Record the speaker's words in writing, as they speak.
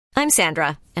I'm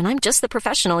Sandra, and I'm just the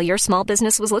professional your small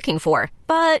business was looking for.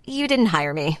 But you didn't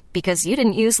hire me because you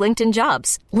didn't use LinkedIn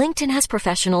Jobs. LinkedIn has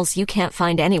professionals you can't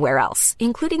find anywhere else,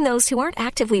 including those who aren't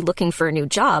actively looking for a new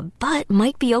job, but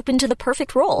might be open to the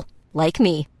perfect role, like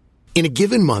me. In a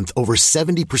given month, over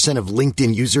 70% of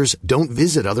LinkedIn users don't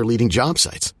visit other leading job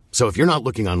sites. So if you're not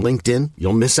looking on LinkedIn,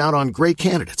 you'll miss out on great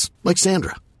candidates like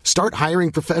Sandra. Start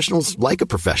hiring professionals like a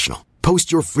professional.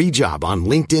 Post your free job on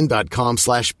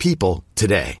linkedin.com/people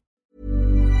today.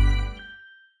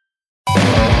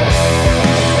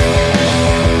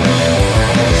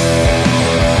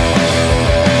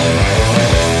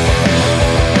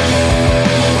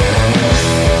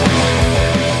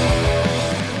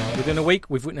 Within a week,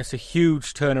 we've witnessed a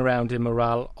huge turnaround in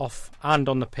morale off and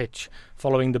on the pitch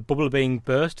following the bubble being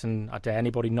burst, and I dare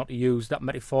anybody not to use that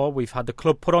metaphor. We've had the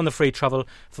club put on the free travel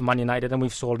for Man United, and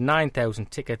we've sold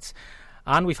 9,000 tickets,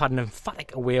 and we've had an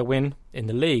emphatic away win in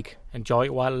the league. Enjoy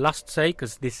it while it lasts, say,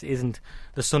 because this isn't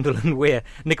the Sunderland way.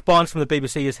 Nick Barnes from the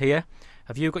BBC is here.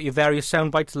 Have you got your various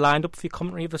sound bites lined up for your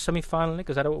commentary of the semi-final, Nick?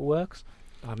 Is that how it works?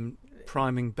 I'm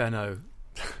priming Benno.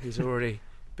 He's already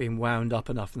been wound up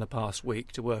enough in the past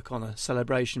week to work on a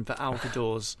celebration for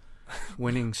Altidor's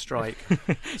winning strike.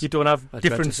 You don't have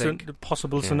different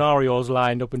possible scenarios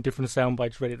lined up and different sound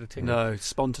bites ready to take. No,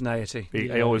 spontaneity.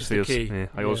 I always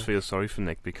feel sorry for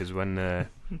Nick because when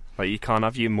like you can't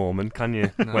have your moment, can you?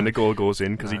 No. When the goal goes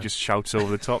in because he just shouts over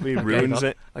the top, he ruins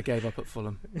it. I gave up at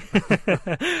Fulham.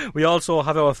 We also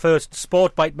have our first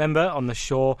Sport Bite member on the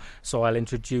show, so I'll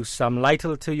introduce Sam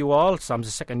Lytle to you all. Sam's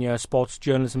a second-year sports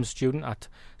journalism student at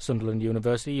Sunderland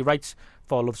University. He writes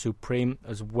for Love Supreme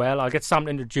as well. I'll get Sam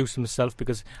to introduce himself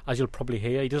because, as you'll probably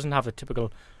hear, he doesn't have a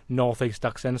typical North East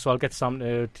accent, so I'll get Sam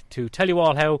to tell you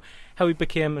all how he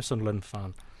became a Sunderland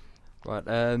fan.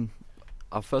 Right,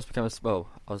 I first became I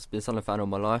was been a Sunderland fan all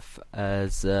my life.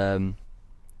 As my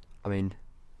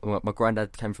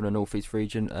granddad came from the North East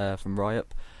region, from Ryop,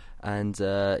 and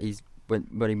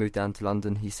when he moved down to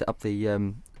London, he set up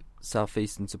the South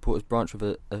Eastern Supporters branch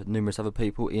with numerous other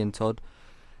people, Ian Todd,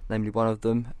 namely one of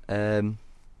them.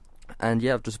 And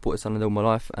yeah, I've just supported Sunderland all my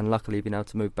life, and luckily been able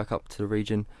to move back up to the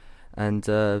region and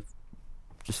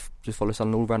just follow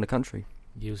Sunderland all around the country.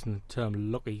 Using the term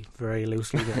lucky very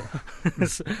loosely there.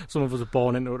 Some of us are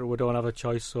born into it, we don't have a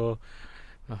choice, so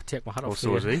I'll take my hat off.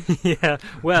 So was he? Yeah,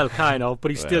 well, kind of,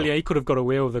 but he could have got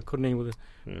away with it, couldn't he?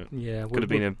 Could have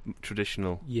been a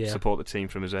traditional support the team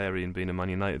from his area and being a Man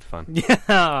United fan.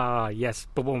 Yeah, yes,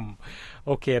 boom.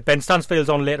 Okay, Ben Stansfield's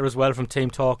on later as well from Team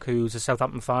Talk, who's a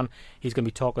Southampton fan. He's going to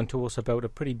be talking to us about a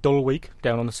pretty dull week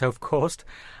down on the south coast.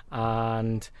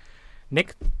 And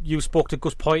Nick, you spoke to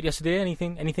Gus Poyet yesterday.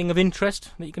 Anything of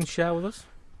interest that you can share with us?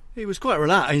 He was quite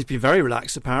relaxed. He's been very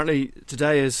relaxed apparently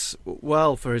today as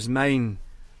well for his main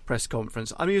press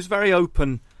conference. I mean, he was very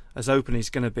open as he's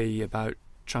going to be about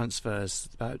transfers,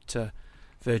 about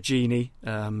Vergini.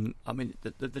 I mean,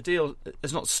 the deal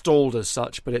is not stalled as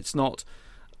such, but it's not.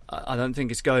 I don't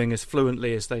think it's going as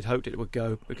fluently as they'd hoped it would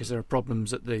go because there are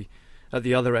problems at the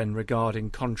other end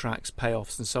regarding contracts,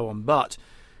 payoffs, and so on. But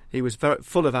he was very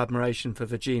full of admiration for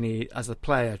Vergini as a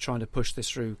player, trying to push this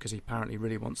through because he apparently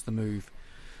really wants the move.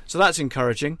 So that's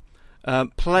encouraging.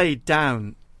 Played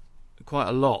down quite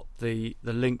a lot the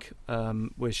link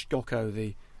with Shkoko,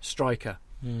 the striker.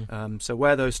 So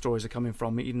where those stories are coming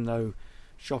from, even though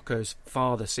Shkoko's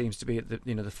father seems to be at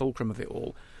the fulcrum of it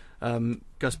all,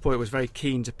 Gus Poyet was very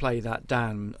keen to play that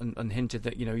down and hinted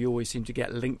that you always seem to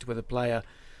get linked with a player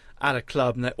at a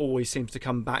club and that always seems to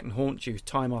come back and haunt you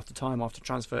time after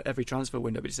every transfer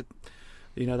window. But he said,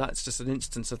 that's just an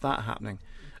instance of that happening.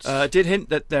 Did hint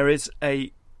that there is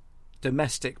a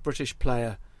domestic British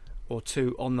player or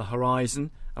two on the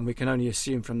horizon, and we can only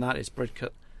assume from that it's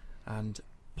Bridcut and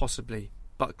possibly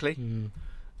Buckley.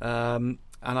 And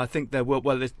I think they're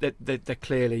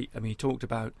clearly. I mean, he talked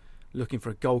about looking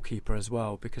for a goalkeeper as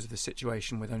well because of the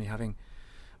situation with only having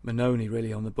Mannone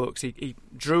really on the books. He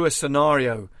drew a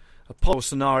possible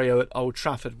scenario at Old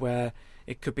Trafford where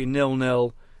it could be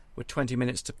 0-0 with 20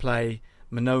 minutes to play.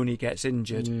 Mannone gets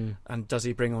injured, and does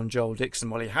he bring on Joel Dixon?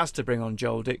 Well, he has to bring on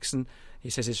Joel Dixon. He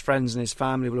says his friends and his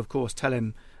family will, of course, tell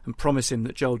him and promise him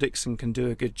that Joel Dixon can do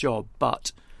a good job,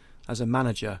 but as a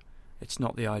manager, it's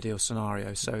not the ideal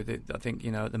scenario. So I think,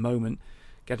 at the moment,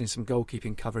 getting some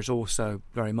goalkeeping cover is also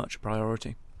very much a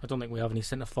priority. I don't think we have any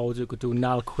centre forwards who could do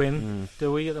Niall Quinn,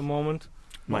 do we, at the moment?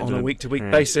 On a week-to-week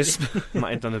basis.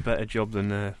 Might have done a better job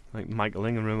than Michael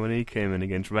Ingham when he came in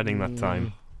against Reading that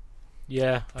time.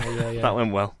 Yeah. That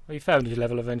went well. He found his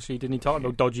level eventually, didn't he? Talking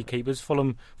about dodgy keepers,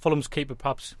 Fulham's keeper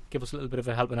perhaps give us a little bit of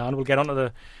a helping hand. We'll get on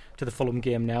to the Fulham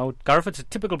game now. Gareth, it's a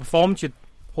typical performance.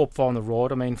 hope for on the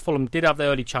road. I mean, Fulham did have their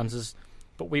early chances,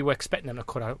 but we were expecting them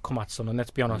to come at Sunderland.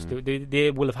 Let's be honest.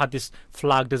 They will have had this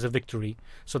flagged as a victory,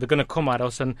 so they're going to come at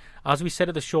us. And as we said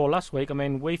at the show last week, I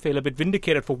mean, we feel a bit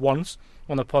vindicated for once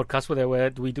on the podcast where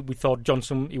we thought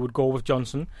he would go with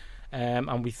Johnson,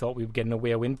 and we thought we were getting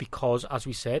away a win because, as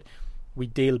we said, we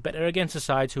deal better against the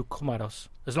sides who come at us,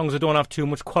 as long as they don't have too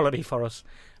much quality for us.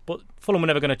 But Fulham were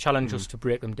never going to challenge us to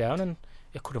break them down, and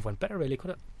it could have went better, really,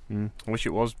 could it? I wish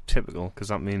it was typical, because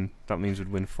that means we'd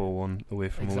win 4-1 away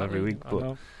from home every week.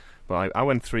 But I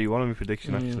went 3-1 on my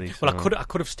prediction, actually. So. Well, I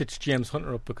could have stitched James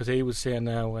Hunter up, because he was saying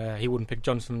now he wouldn't pick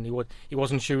Johnson. He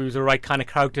wasn't sure he was the right kind of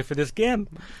character for this game.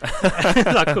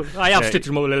 I have stitched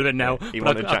him up a little bit now,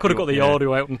 but I could have got the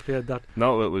audio out and played that.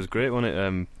 No, it was great,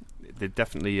 wasn't it? They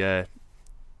definitely there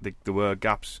were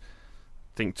gaps.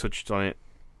 I think touched on it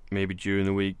maybe during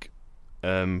the week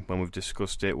when we've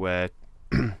discussed it, where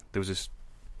there was this.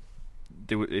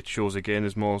 It shows again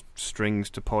there's more strings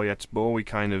to Poyet's bow. We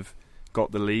kind of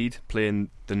got the lead playing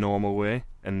the normal way,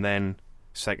 and then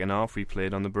second half we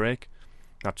played on the break.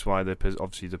 That's why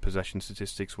obviously the possession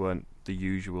statistics weren't the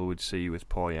usual we'd see with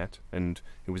Poyet, and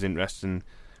it was interesting.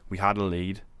 We had a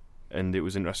lead, and it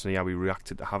was interesting how we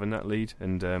reacted to having that lead,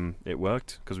 and it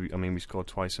worked, because we scored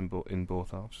twice in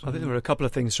both halves. I think there were a couple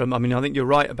of things I think you're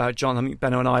right about John. I think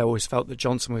Benno and I always felt that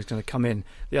Johnson was going to come in.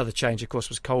 The other change, of course,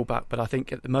 was Colback, but I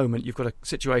think at the moment you've got a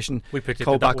situation,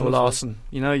 Colback or Larson.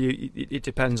 Well. It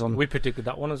depends on. We predicted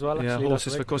that one as well, actually. Yeah,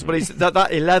 horses for course. But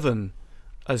that 11,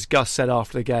 as Gus said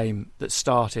after the game, that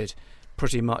started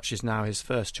pretty much is now his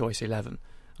first choice 11.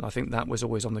 And I think that was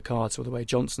always on the cards for the way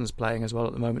Johnson's playing as well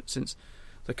at the moment since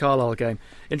the Carlisle game.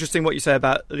 Interesting what you say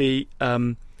about the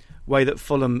way that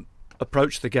Fulham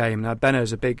approached the game. Now,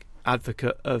 Benno's a big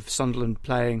advocate of Sunderland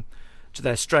playing to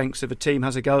their strengths if a team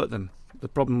has a go at them. The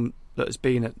problem that has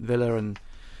been at Villa and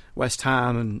West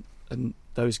Ham and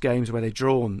those games where they've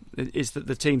drawn is that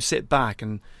the teams sit back,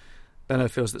 and Benno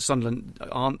feels that Sunderland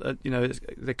aren't,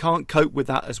 they can't cope with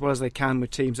that as well as they can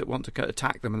with teams that want to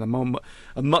attack them, and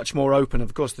are much more open.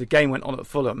 Of course, the game went on at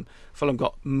Fulham. Fulham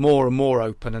got more and more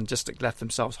open and just left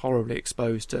themselves horribly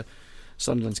exposed to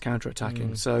Sunderland's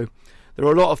counter-attacking. So there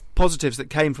are a lot of positives that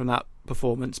came from that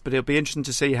performance, but it'll be interesting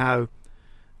to see how,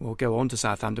 we'll go on to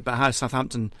Southampton, but how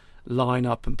Southampton line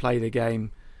up and play the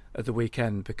game at the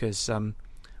weekend, because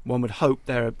one would hope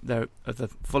they're of the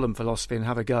Fulham philosophy and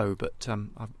have a go, but I've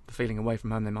a feeling away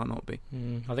from home they might not be.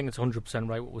 I think it's 100%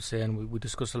 right what we're saying. We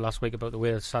discussed it last week about the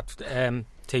way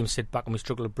teams sit back and we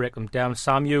struggle to break them down.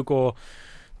 Sam, you go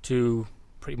to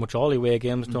pretty much all the away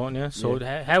games, don't you? So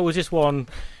how was this one?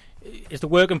 Is the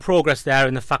work in progress there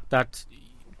in the fact that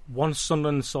once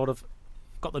Sunderland sort of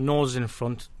got the nose in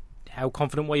front, how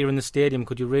confident were you in the stadium?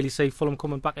 Could you really see Fulham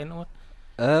coming back into it?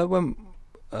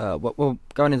 Well,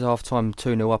 going into half time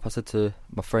 2-0 up, I said to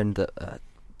my friend that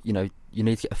you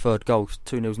need to get a third goal.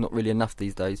 2-0 is not really enough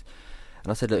these days. And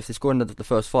I said, look, if they score in the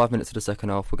first 5 minutes of the second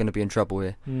half, we're going to be in trouble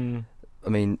here. I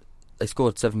mean, they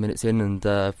scored 7 minutes in, and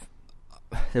there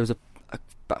was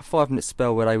about 5 minute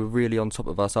spell where they were really on top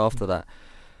of us after that.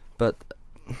 But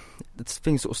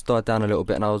things sort of started down a little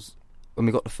bit, and when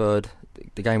we got the third,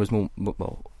 the game was more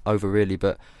over really.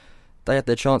 But they had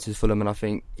their chances, Fulham, and I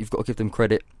think you've got to give them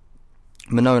credit.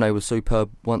 Manone was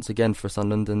superb once again for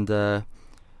Sunderland, and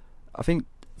I think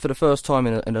for the first time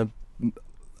in a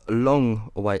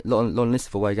long list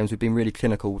of away games, we've been really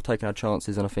clinical, we've taken our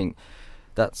chances, and I think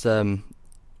that's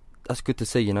good to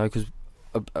see, because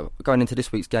going into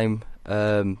this week's game,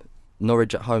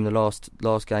 Norwich at home, the last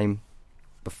game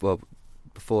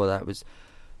before that was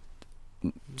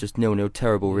just 0-0,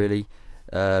 terrible really.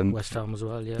 West Ham as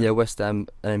well, yeah, West Ham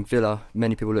and Villa.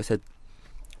 Many people have said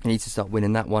we need to start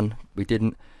winning that one. We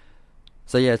didn't.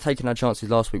 So yeah, taking our chances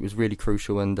last week was really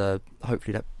crucial, and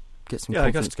hopefully that gets some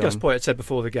confidence going. Gus Poyet said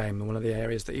before the game, one of the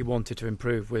areas that he wanted to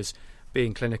improve was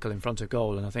being clinical in front of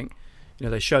goal, and I think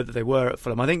they showed that they were at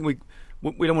Fulham. I think we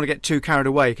don't want to get too carried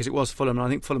away because it was Fulham, and I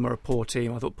think Fulham are a poor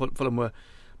team. I thought Fulham were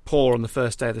poor on the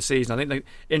first day of the season. I think the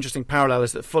interesting parallel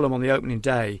is that Fulham on the opening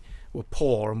day were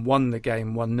poor and won the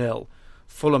game 1-0.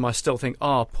 Fulham, I still think,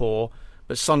 are poor,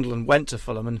 but Sunderland went to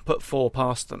Fulham and put 4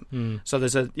 past them. So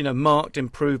there's a marked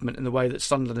improvement in the way that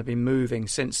Sunderland have been moving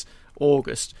since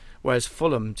August, whereas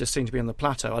Fulham just seem to be on the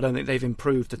plateau. I don't think they've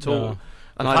improved at all.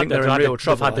 And I think they're in real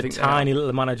trouble. They've had the tiny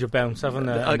little manager bounce, haven't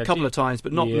they? A couple of times,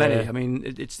 but not many. I mean,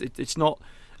 it's not.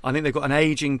 I think they've got an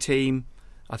ageing team.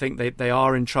 I think they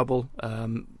are in trouble.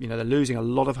 They're losing a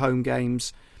lot of home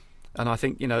games, and I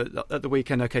think at the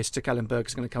weekend, Stekelenburg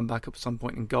is going to come back up at some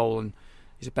point in goal, and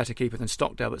he's a better keeper than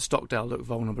Stockdale, but Stockdale looked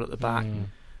vulnerable at the back,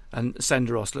 and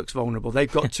Senderos looks vulnerable.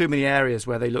 They've got too many areas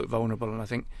where they look vulnerable, and I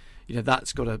think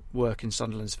that's got to work in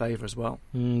Sunderland's favour as well.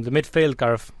 The midfield,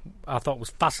 Gareth, I thought was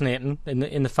fascinating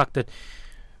in the fact that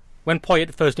when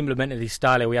Poyet first implemented his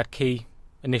style, we had Key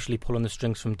initially pulling the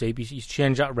strings from deep. He's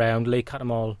changed that round. Lee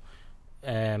Cattermole,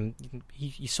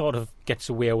 he sort of gets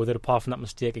away with it, apart from that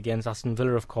mistake against Aston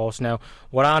Villa, of course. Now,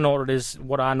 what I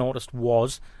noticed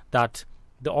was that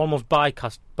they almost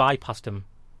bypassed him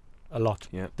a lot.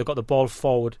 Yeah. They got the ball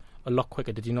forward a lot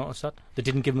quicker. Did you notice that? They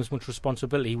didn't give him as much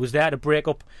responsibility. He was there to break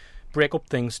up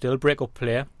things still, break up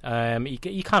play.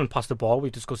 He can pass the ball.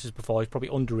 We've discussed this before. He's probably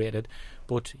underrated,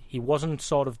 but he wasn't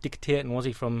sort of dictating, was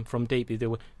he, from deep? They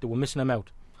were missing him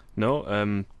out. No,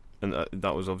 and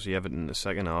that was obviously evident in the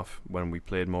second half when we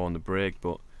played more on the break.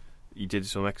 But he did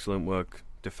some excellent work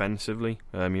defensively.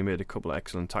 He made a couple of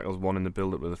excellent tackles, one in the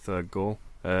build-up to the third goal,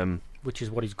 which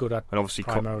is what he's good at. And obviously,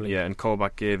 primarily. and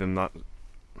Colback gave him that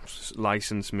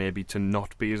license maybe to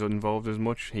not be as involved as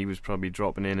much. He was probably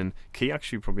dropping in, and Key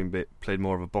actually probably played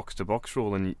more of a box-to-box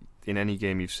role than in any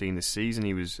game you've seen this season.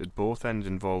 He was at both ends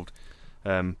involved,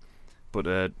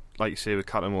 but like you say with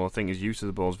Cattermole, I think his use of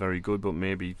the ball is very good, but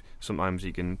maybe sometimes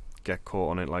he can get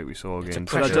caught on it like we saw against.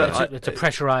 It's a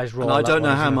pressurised role. And I don't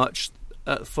know how much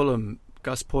at Fulham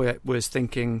Gus Poyet was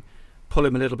thinking pull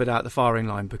him a little bit out the firing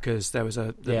line, because there was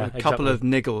a couple of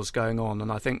niggles going on,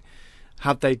 and I think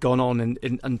had they gone on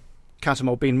and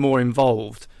Cattermole been more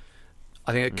involved,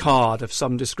 I think a card of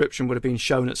some description would have been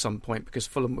shown at some point, because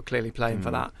Fulham were clearly playing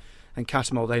for that, and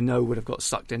Cattermole, they know, would have got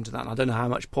sucked into that. And I don't know how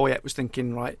much Poyet was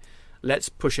thinking, right, let's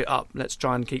push it up, let's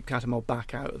try and keep Cattermole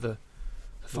back out of the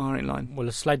firing line. Well,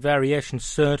 a slight variation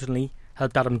certainly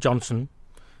helped Adam Johnson,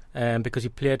 because he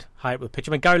played high up the pitch.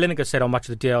 I mean, Gary Lineker said on Match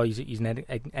of the Day, he's an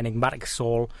enigmatic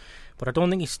soul, but I don't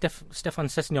think he's Stefan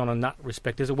Sessegnon in that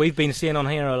respect. As we've been saying on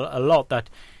here a lot, that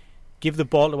give the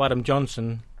ball to Adam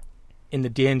Johnson in the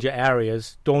danger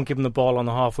areas, don't give him the ball on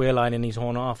the halfway line in his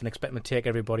own half and expect him to take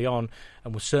everybody on,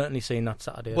 and we're certainly seeing that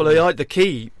Saturday. Well, the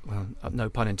key, well, no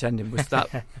pun intended, was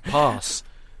that pass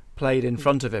played in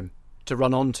front of him to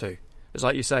run onto. It's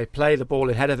like you say, play the ball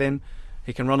ahead of him,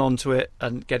 he can run onto it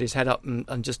and get his head up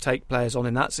and just take players on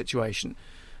in that situation.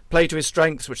 Play to his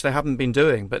strengths, which they haven't been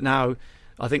doing, but now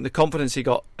I think the confidence he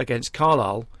got against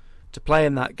Carlisle to play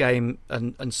in that game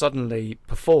and suddenly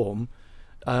perform,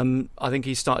 I think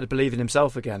he started to believe in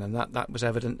himself again, and that was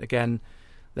evident again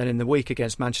then in the week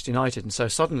against Manchester United. And so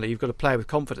suddenly you've got to play with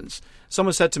confidence.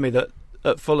 Someone said to me that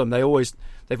at Fulham they've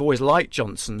always liked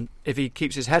Johnson if he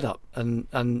keeps his head up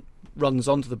and runs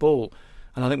onto the ball,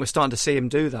 and I think we're starting to see him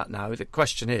do that now. The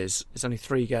question is, it's only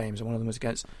 3 games and one of them was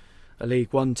against a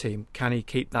League One team. Can he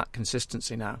keep that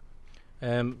consistency now?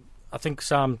 I think,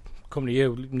 Sam, coming to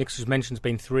you, Nick's just mentioned it's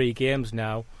been 3 games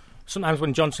now. Sometimes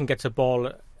when Johnson gets a ball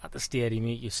at the stadium,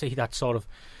 you see that sort of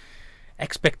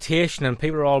expectation, and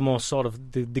people are almost sort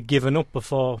of the giving up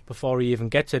before he even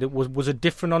gets it. Was it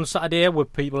different on Saturday? Were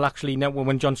people actually,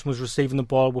 when Johnson was receiving the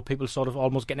ball, were people sort of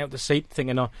almost getting out the seat,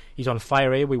 thinking, "Oh, he's on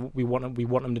fire here. We want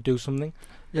him to do something"?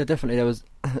 Yeah, definitely. There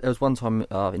was one time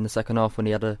in the second half when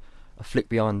he had a flick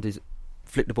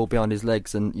the ball behind his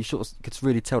legs, and you sort of could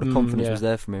really tell the confidence was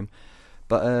there from him.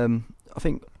 But I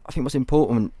think what's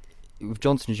important with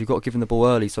Johnson is you've got to give him the ball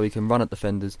early so he can run at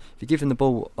defenders. If you give him the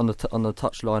ball on the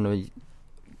touchline, or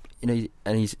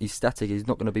and he's static, he's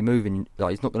not going to be moving. Like,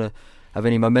 he's not going to have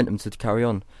any momentum to carry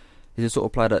on. He's a sort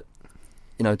of player that,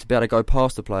 to be able to go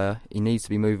past the player, he needs to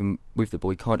be moving with the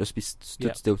ball. He can't just be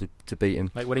stood still to beat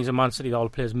him. Like when he's a Man City, all the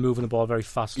players moving the ball very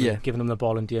fast, giving them the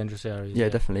ball in dangerous areas. Yeah,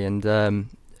 definitely. And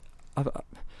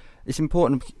it's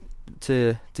important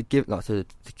to give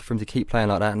for him to keep playing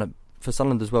like that, and for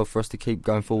Sunderland as well, for us to keep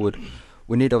going forward.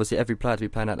 We need obviously every player to be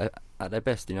playing at their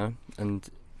best, and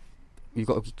you've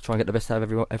got to try and get the best out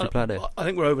of every player there. I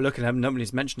think we're overlooking him.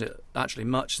 Nobody's mentioned it actually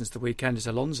much since the weekend. Is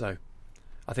Alonso.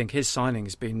 I think his signing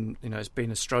has been, it's been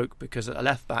a stroke, because at a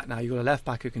left back now you've got a left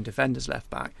back who can defend as left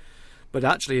back, but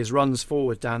actually his runs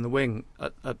forward down the wing.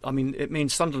 It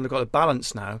means Sunderland have got a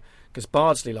balance now, because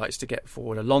Bardsley likes to get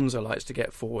forward, Alonso likes to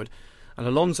get forward, and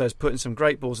Alonso's putting some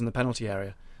great balls in the penalty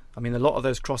area. I mean, a lot of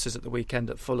those crosses at the weekend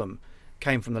at Fulham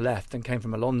came from the left and came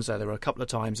from Alonso. There were a couple of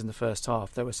times in the first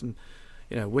half there were some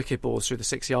wicked balls through the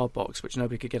 6-yard box which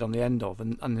nobody could get on the end of,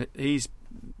 and he's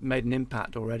made an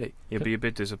impact already. He'll be a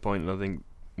bit disappointed, I think,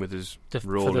 with his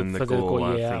role in the goal.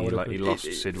 I think he lost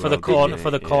Sidwell for the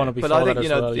corner before. But I think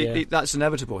that that's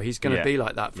inevitable. He's going to be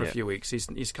like that for a few weeks.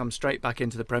 He's come straight back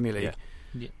into the Premier League.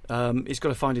 He's got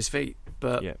to find his feet,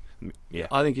 but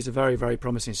I think he's a very, very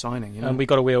promising signing. And we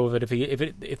got away with it.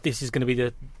 If this is going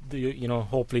to be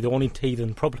hopefully the only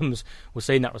teething problems we're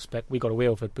seeing in that respect. We got away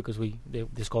with it because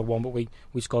they scored one, but we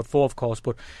scored 4, of course.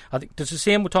 But I think does the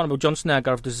same. We're talking about Johnson there,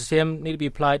 Gareth. Does the same need to be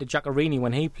applied to Giaccherini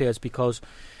when he plays? Because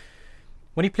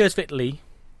when he plays for Italy,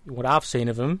 what I've seen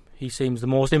of him, he seems the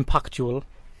most impactful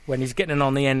when he's getting in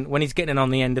on the end. When he's getting in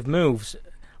on the end of moves,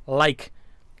 like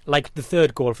the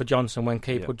third goal for Johnson when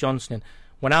Key put Johnson in.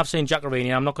 When I've seen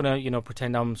Giaccherini, I'm not going to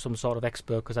pretend I'm some sort of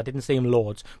expert because I didn't see him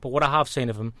loads. But what I have seen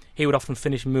of him, he would often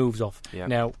finish moves off. Yeah.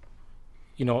 Now,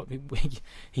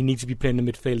 he needs to be playing the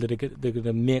midfield. They're going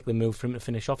to make the move for him to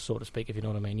finish off, so to speak. If you know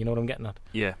what I mean, you know what I'm getting at.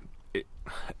 Yeah,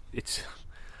 it's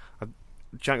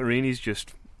Giaccherini's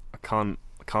just I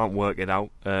can't work it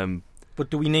out. But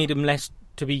do we need him less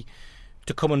to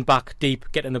coming back deep,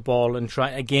 getting the ball and try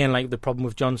again like the problem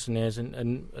with Johnson is,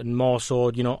 and more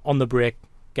so on the break,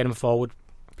 get him forward.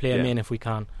 Play him in if we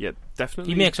can. Yeah,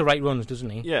 definitely. He makes the right runs,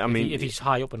 doesn't he? Yeah, I mean, if he's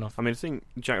high up enough. I mean, I think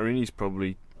Giaccherini's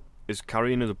probably his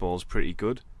carrying of the ball is pretty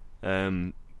good.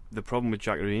 The problem with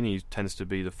Giaccherini tends to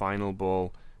be the final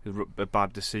ball, a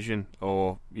bad decision,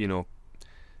 or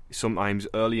sometimes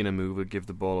early in a move will give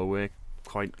the ball away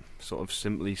quite sort of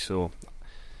simply. So,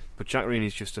 but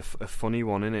Giaccherini's just a funny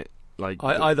one, isn't it? Like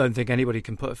I don't think anybody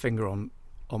can put a finger on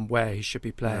where he should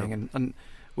be playing, and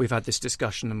we've had this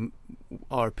discussion, and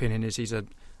our opinion is he's a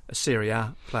Serie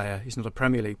A player. He's not a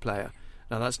Premier League player.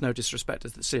 Now, that's no disrespect to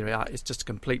the Serie A. It's just a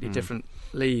completely different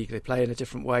league. They play in a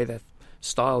different way. Their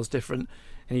style's different.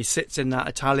 And he sits in that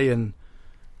Italian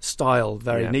style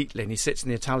very neatly. And he sits in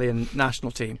the Italian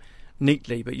national team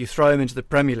neatly. But you throw him into the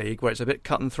Premier League where it's a bit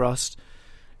cut and thrust.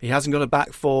 He hasn't got a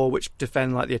back four which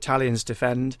defend like the Italians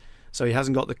defend. So he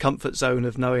hasn't got the comfort zone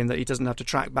of knowing that he doesn't have to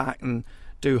track back and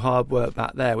do hard work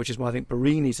back there, which is why I think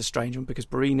Barini's a strange one, because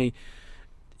Barini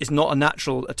is not a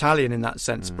natural Italian in that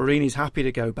sense. Barini's happy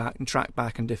to go back and track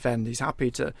back and defend. He's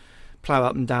happy to plough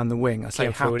up and down the wing. I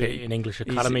say happy. In English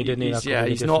academy, didn't he?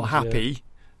 He's not happy,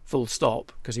 full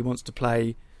stop, because he wants to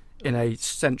play in a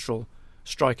central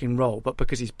striking role. But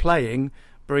because he's playing,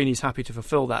 Barini's happy to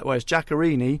fulfil that. Whereas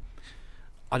Giaccherini,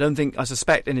 I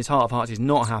suspect in his heart of hearts he's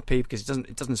not happy because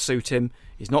it doesn't suit him.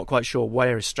 He's not quite sure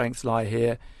where his strengths lie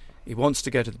here. He wants to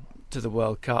go to the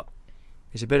World Cup.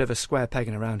 He's a bit of a square peg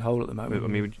in a round hole at the moment. I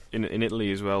mean, in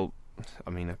Italy as well, I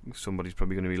mean, somebody's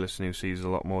probably going to be listening who sees a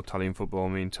lot more Italian football. I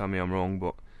mean, tell me I'm wrong,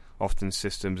 but often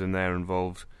systems in there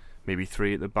involve maybe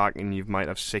 3 at the back, and you might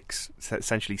have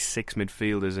essentially 6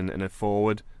 midfielders and a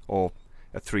forward, or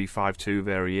a 3-5-2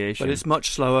 variation. But it's much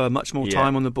slower, much more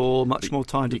time on the ball, much more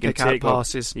time to pick out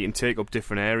passes. You can take up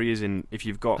different areas, and if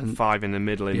you've got 5 in the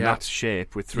middle in that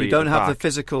shape with 3 you don't at the have back, the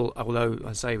physical, although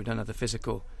I say we don't have the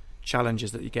physical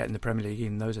challenges that you get in the Premier League.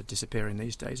 Even those are disappearing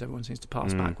these days. Everyone seems to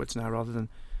pass backwards now rather than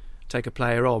take a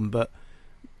player on. But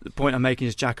the point I'm making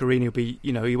is Giaccherini will be,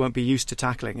 he won't be used to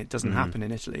tackling. It doesn't happen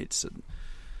in Italy. It's in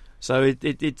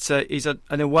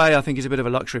a way, I think he's a bit of a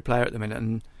luxury player at the minute,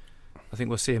 and I think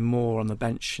we'll see him more on the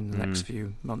bench in the next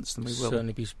few months than we will.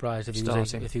 Certainly be surprised if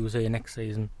he was here next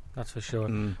season. That's for sure. We're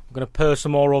going to purr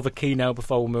some more over Key now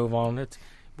before we move on.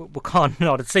 We can't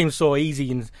not. It seems so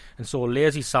easy and so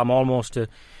lazy, Sam, almost to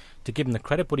give him the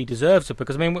credit, but he deserves it,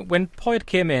 because I mean, when Poyet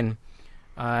came in,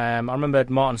 I remember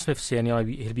Martin Smith saying, he'll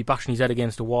be bashing his head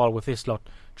against the wall with this lot,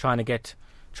 trying to get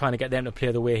them to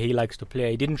play the way he likes to play.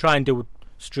 He didn't try and do it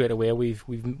straight away.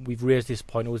 We've raised this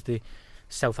point. It was the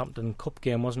Southampton Cup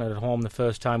game, wasn't it, at home, the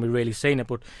first time we really seen it.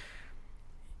 But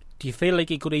do you feel like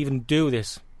he could even do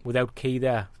this without Key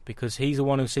there? Because he's the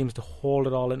one who seems to hold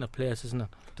it all into place, isn't it?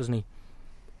 Doesn't he?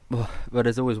 Well,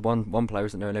 there's always one player,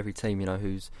 isn't there, in every team,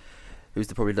 who's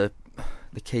probably the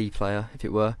key player, if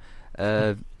it were.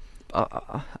 I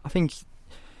think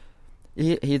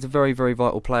he's a very, very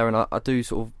vital player, and I do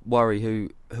sort of worry who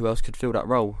else could fill that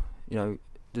role.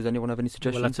 Does anyone have any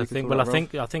suggestions? Well, that's the thing. Well, I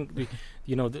think that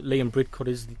Liam Bridcut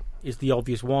is the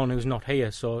obvious one who's not here.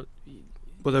 So,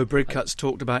 although Bridcut's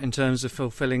talked about in terms of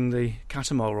fulfilling the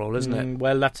Catamol role, isn't it?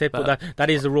 Well, that's it. But that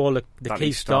is the role that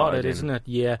Key started, isn't it?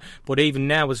 Yeah. But even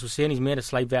now, as we're saying, he's made a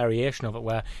slight variation of it,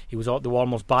 where they were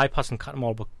almost bypassing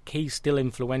Catamol, but Key's still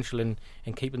influential in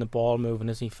keeping the ball moving,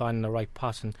 isn't he? Finding the right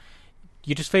pass, and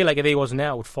you just feel like if he wasn't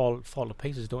there, it would fall to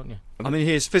pieces, don't you? I mean,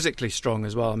 he is physically strong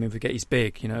as well. I mean, forget he's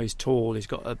big. He's tall. He's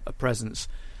got a presence.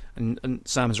 And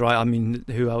Sam's right. I mean,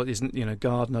 who else isn't?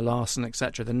 Gardner, Larson,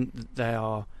 etc. Then they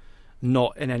are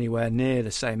not in anywhere near the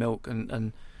same ilk.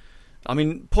 And I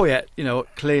mean, Poyet,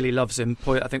 clearly loves him.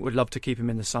 Poyet, I think, would love to keep him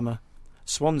in the summer.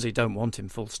 Swansea don't want him,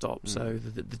 full stop. So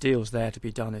the deal's there to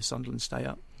be done if Sunderland stay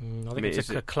up. I think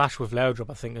it's a clash with Laudrup,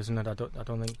 I think, isn't it? I don't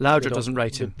think Laudrup doesn't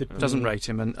rate him. Doesn't rate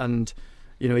him, and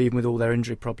even with all their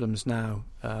injury problems now,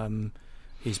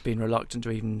 he's been reluctant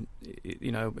to even,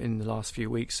 in the last few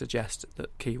weeks suggest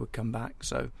that Key would come back.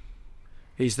 So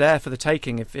he's there for the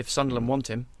taking if Sunderland want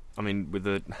him. I mean,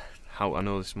 how I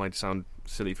know this might sound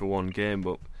silly for one game,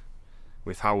 but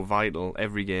with how vital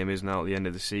every game is now at the end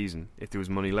of the season, if there was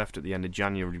money left at the end of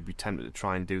January, we'd be tempted to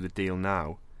try and do the deal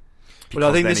now. Well,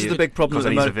 I think this is the big problem.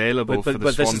 Because he's available for the Swansea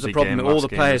game. But this is the problem. All the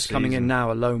players coming in season. now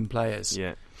are loan players.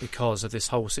 Yeah. Because of this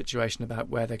whole situation about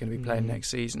where they're going to be playing next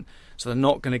season. So they're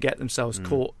not going to get themselves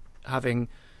caught having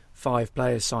 5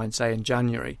 players signed, say, in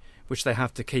January, which they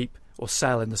have to keep or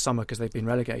sell in the summer because they've been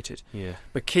relegated. Yeah.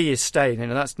 But Key is staying,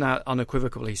 and that's now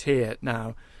unequivocal. He's here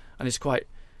now, and it's quite,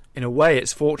 in a way,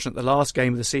 it's fortunate the last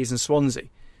game of the season, Swansea,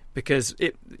 because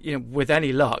with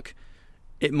any luck,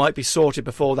 it might be sorted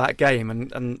before that game,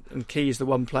 and Key is the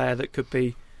one player that could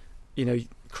be,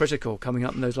 critical coming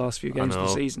up in those last few games of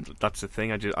the season. That's the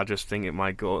thing. I just think it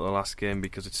might go to the last game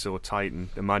because it's so tight. And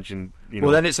imagine,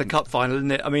 Well, then it's a cup final,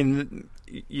 isn't it? I mean,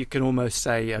 you can almost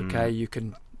say, okay, you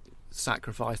can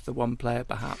sacrifice the one player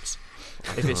perhaps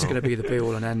if it's going to be the be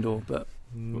all and end all. But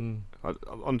on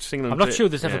I'm not sure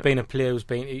there's ever been a player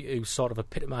who's sort of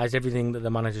epitomised everything that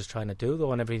the manager's trying to do,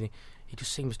 though, and everything. He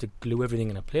just seems to glue everything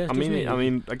in a place. I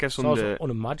mean, I guess it's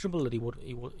unimaginable that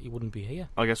he wouldn't be here.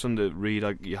 I guess under Reid,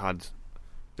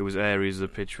 there was areas of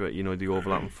the pitch where the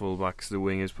overlapping fullbacks, the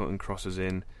wingers putting crosses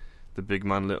in, the big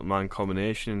man little man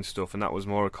combination and stuff, and that was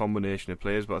more a combination of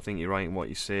players. But I think you're right in what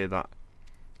you say, that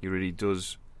he really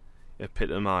does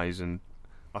epitomise, and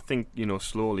I think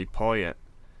slowly Poyet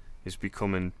is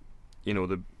becoming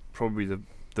probably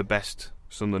the best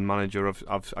Sunderland manager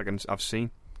I've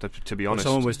seen. To be honest,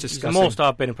 someone was discussing. He's the most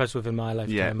I've been impressed with in my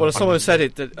lifetime. Yeah. Well, someone said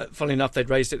it that, funnily enough, they'd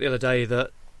raised it the other day, that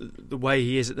the way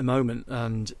he is at the moment,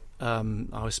 and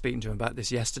I was speaking to him about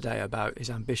this yesterday, about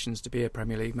his ambitions to be a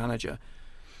Premier League manager,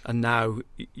 and now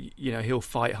he'll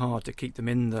fight hard to keep them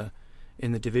in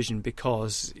the division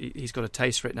because he's got a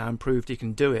taste for it now and proved he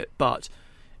can do it. But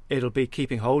it'll be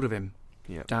keeping hold of him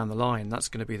down the line. That's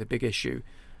going to be the big issue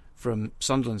from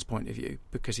Sunderland's point of view,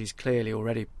 because he's clearly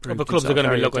already proved the clubs are going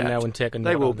to be looking adept. now and taking.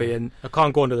 They will be, and I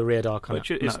can't go under the radar.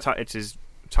 It's his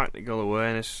tactical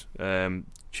awareness,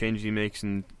 changes he makes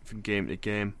from game to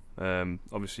game.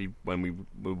 Obviously, when we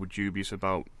were dubious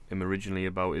about him originally,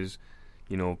 about his,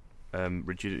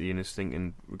 rigidity in his thinking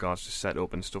in regards to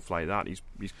setup and stuff like that, he's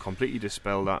completely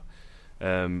dispelled that.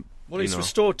 He's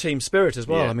restored team spirit as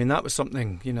well. Yeah. I mean, that was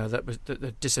something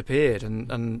that disappeared,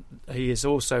 and he is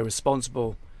also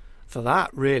responsible for that,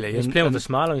 really. He's playing with a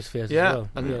smile on his face as well.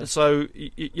 And so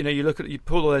you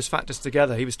pull all those factors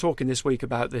together. He was talking this week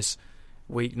about this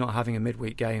week not having a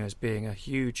midweek game as being a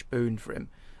huge boon for him,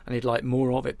 and he'd like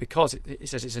more of it because he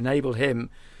says it's enabled him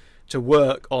to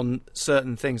work on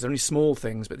certain things. They're only small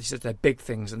things, but he says they're big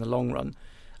things in the long run,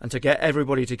 and to get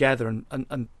everybody together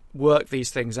and work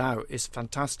these things out is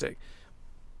fantastic.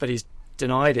 But he's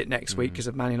denied it next week because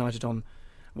of Man United on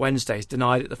Wednesday. He's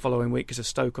denied it the following week because of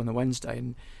Stoke on the Wednesday,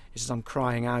 and he says, I'm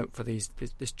crying out for this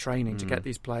training to get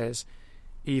these players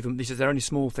even. He says they're only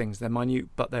small things, they're minute,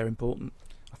 but they're important.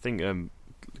 I think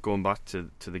going back to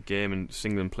the game and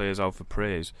singling players out for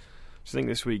praise, I think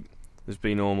this week there's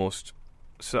been almost,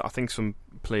 so I think some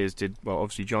players did well.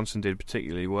 Obviously Johnson did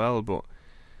particularly well, but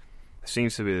there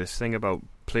seems to be this thing about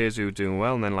players who are doing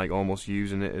well and then almost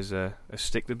using it as a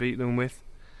stick to beat them with.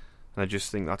 And I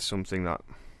just think that's something that,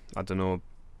 I don't know,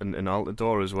 and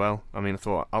Altidore as well. I mean, I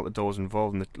thought Altidore was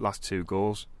involved in the last 2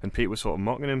 goals, and people were sort of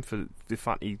mocking him for the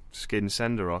fact he skinned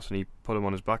Senderos and he put him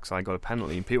on his backside, got a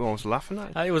penalty, and people were almost laughing at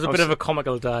it. It was a bit of a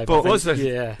comical dive. But was it?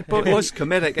 Yeah. But it was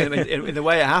comedic in the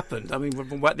way it happened. I mean,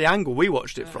 from the angle we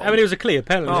watched it from. I mean, it was a clear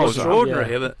penalty. It was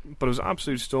extraordinary. Yeah. But it was an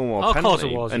absolute stonewall penalty. Of course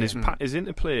it was. And his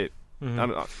interplay,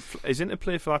 his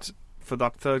interplay for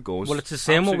that third goal. Well, it's the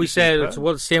same what we said. It's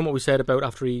the same what we said about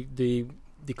after the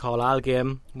Carlisle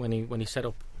game when he set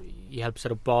up. He helped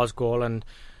set up Barr's goal, and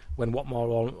when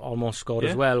Watmore almost scored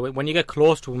as well. When you get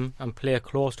close to him and play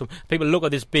close to him, people look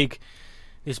at this big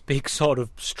sort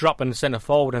of strapping centre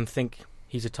forward and think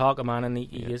he's a target man, and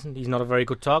he isn't. He's not a very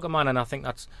good target man, and I think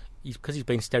that's because he's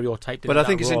been stereotyped. But I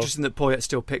think it's interesting that Poyet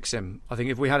still picks him. I think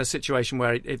if we had a situation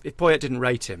where if Poyet didn't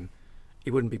rate him,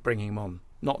 he wouldn't be bringing him on.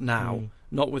 Not now.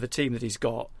 Not with the team that he's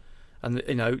got. And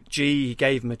he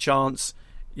gave him a chance.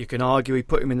 You can argue he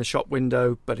put him in the shop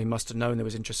window, but he must have known there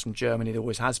was interest from Germany. There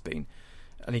always has been,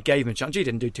 and he gave him a chance. He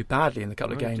didn't do too badly in the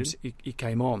couple of games he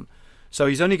came on. So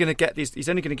he's only going to get these. He's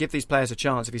only going to give these players a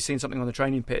chance if he's seen something on the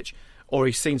training pitch, or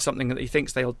he's seen something that he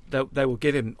thinks they will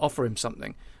offer him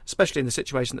something, especially in the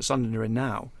situation that Sunderland are in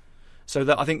now. So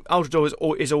that I think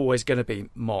Altidore is always going to be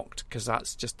mocked because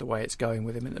that's just the way it's going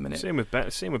with him in the minute. Same with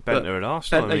Bentner at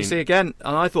Arsenal. Bentner, you see again,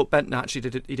 and I thought Bentner actually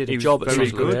did a job at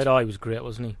Sunderland. He was great,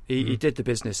 wasn't he? He did the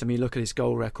business. I mean, look at his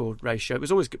goal record ratio. It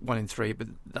was always 1 in 3, but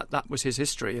that was his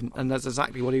history, and that's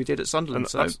exactly what he did at Sunderland.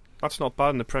 So that's not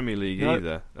bad in the Premier League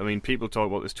either. I mean, people talk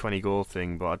about this 20-goal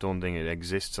thing, but I don't think it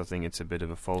exists. I think it's a bit of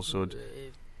a falsehood.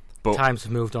 But times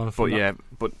have moved on from that.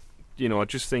 But I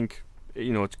just think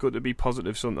it's good to be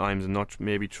positive sometimes and not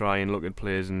maybe try and look at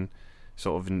players and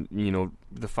sort of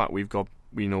the fact we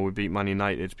beat Man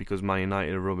United, it's because Man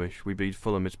United are rubbish. We beat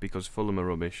Fulham, it's because Fulham are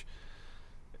rubbish.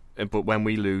 But when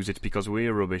we lose, it's because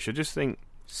we're rubbish. I just think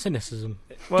cynicism.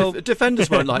 Well, defenders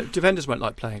won't like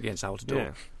playing against Altidore.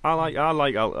 Yeah. I like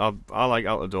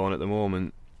Altidore, and at the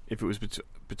moment, if it was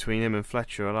between him and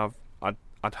Fletcher,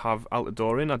 I'd have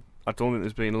Altidore in. I don't think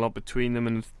there's been a lot between them,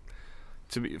 and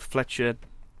to be Fletcher,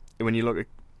 when you look at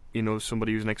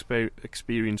somebody who's an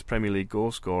experienced Premier League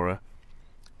goal scorer,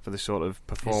 for the sort of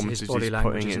performances he's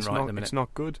putting, it's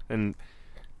not good. And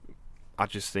I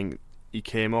just think he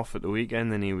came off at the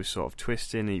weekend and he was sort of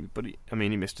twisting. He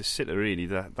missed a sitter really.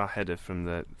 That header from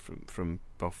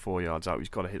about 4 yards out, he's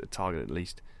got to hit the target at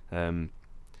least. For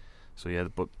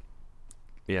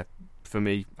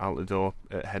me, Altidore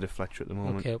ahead of Fletcher at the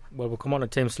moment. Okay, well, we'll come on to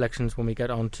team selections when we get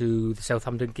on to the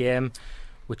Southampton game,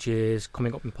 which is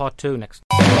coming up in part 2 next.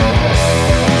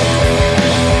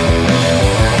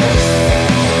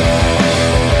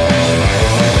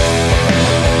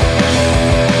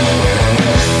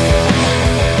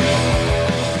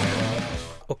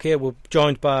 Okay, we're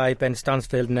joined by Ben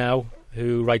Stansfield now,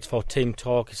 who writes for Team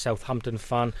Talk, a Southampton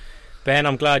fan. Ben,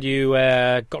 I'm glad you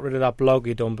got rid of that blog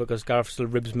you done, because Gareth still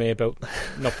ribs me about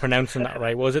not pronouncing that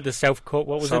right. Was it the South Coast?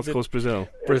 What was South it? Coast Brazil.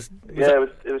 It was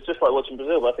just like watching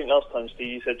Brazil, but I think last time,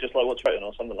 Steve, you said just like watching Britain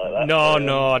or something like that.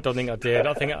 No, I don't think I did.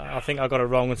 I think I got it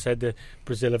wrong and said the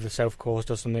Brazil of the South Coast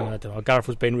or something. I don't know. Gareth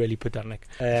was being really pedantic.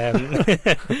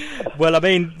 Well, I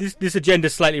mean, this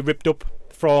agenda's slightly ripped up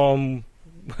from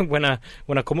when I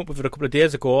come up with it a couple of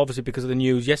days ago, obviously because of the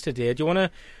news yesterday. Do you want to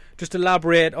just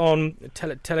elaborate on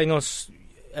telling us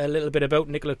a little bit about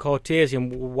Nicola Cortese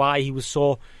and why he was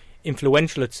so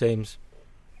influential, it seems?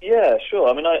 Yeah, sure.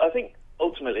 I mean, I think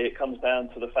ultimately it comes down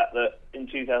to the fact that in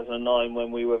 2009,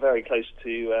 when we were very close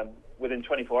to within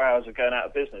 24 hours of going out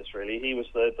of business, really, he was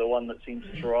the one that seemed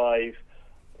to drive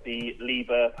the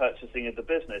Liebe purchasing of the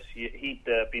business. He'd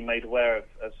been made aware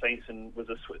of Saints and was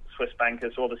a Swiss banker,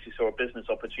 so obviously saw a business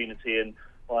opportunity in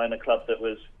buying a club that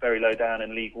was very low down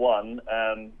in League One.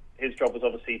 His job was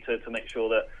obviously to make sure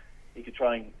that he could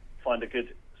try and find a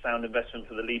good, sound investment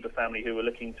for the Liebe family who were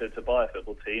looking to buy a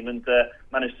football team, and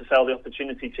managed to sell the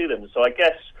opportunity to them. So I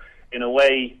guess, in a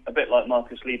way, a bit like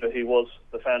Markus Liebe, who was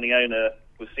the founding owner,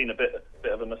 was seen a bit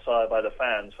of a messiah by the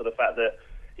fans for the fact that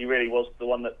he really was the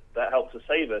one that helped to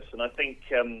save us. And I think,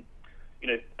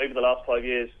 over the last 5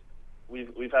 years,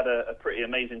 we've had a pretty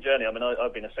amazing journey. I mean,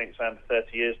 I've been a Saints fan for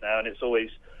 30 years now, and it's always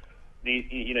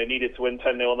needed to win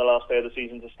 10-0 on the last day of the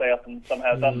season to stay up, and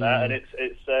somehow done that. And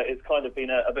it's kind of been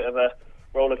a bit of a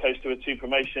roller coaster with 2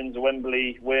 promotions, a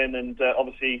Wembley win, and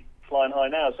obviously flying high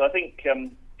now. So I think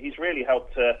he's really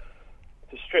helped to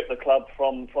strip the club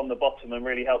from the bottom and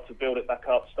really helped to build it back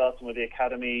up, starting with the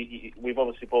academy. We've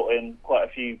obviously brought in quite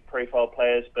a few profile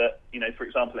players, but for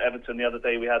example, at Everton the other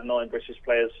day we had 9 British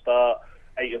players start,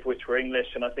 8 of which were English,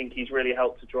 and I think he's really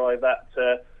helped to drive that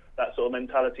sort of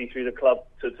mentality through the club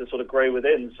to sort of grow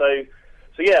within. So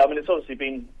yeah, I mean, it's obviously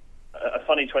been a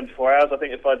funny 24 hours. I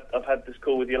think if I've had this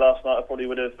call with you last night, I probably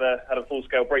would have had a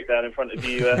full-scale breakdown in front of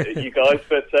you you guys.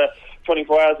 But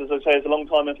 24 hours, as I say, is a long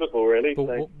time in football, really. But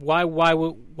so. why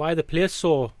are the players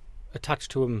so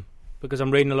attached to him? Because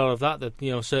I'm reading a lot of that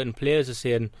certain players are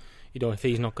saying, if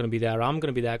he's not going to be there, I'm going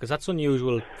to be there. Because that's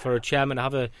unusual for a chairman to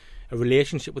have a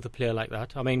relationship with a player like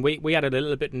that. I mean, we had it a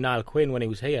little bit in Niall Quinn when he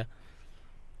was here.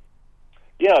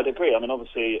 Yeah, I'd agree. I mean,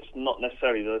 obviously, it's not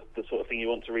necessarily the sort of thing you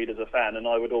want to read as a fan, and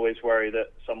I would always worry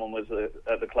that someone was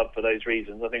at the club for those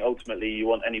reasons. I think ultimately you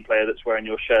want any player that's wearing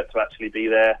your shirt to actually be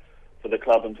there for the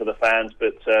club and for the fans,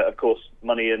 but of course,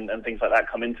 money and things like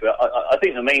that come into it. I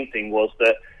think the main thing was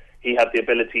that he had the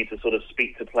ability to sort of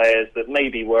speak to players that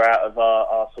maybe were out of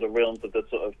our sort of realms of the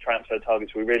sort of transfer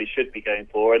targets we really should be going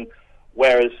for, and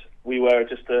whereas we are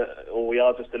just a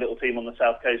little team on the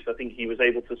South Coast, I think he was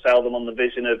able to sell them on the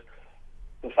vision of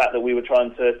the fact that we were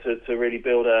trying to really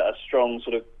build a strong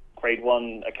sort of Grade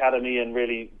 1 academy and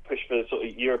really push for sort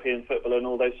of European football and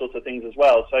all those sorts of things as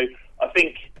well. So I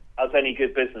think, as any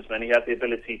good businessman, he had the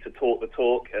ability to talk the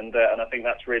talk, and I think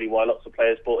that's really why lots of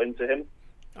players bought into him.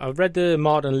 I've read the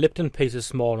Martin Lipton piece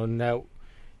this morning. Now,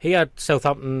 he had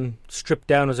Southampton stripped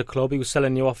down as a club. He was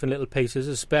selling you off in little pieces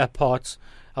as spare parts.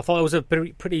 I thought it was a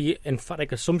pretty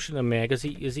emphatic assumption to make. Has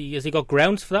he got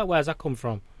grounds for that? Where's that come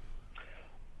from?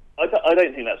 I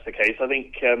don't think that's the case. I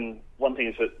think one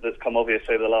thing that's come obvious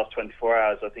over the last 24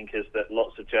 hours, I think, is that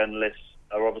lots of journalists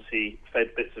are obviously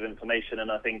fed bits of information,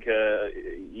 and I think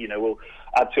we'll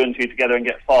add 2 and 2 together and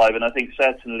get 5. And I think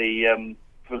certainly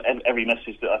from every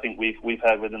message that I think we've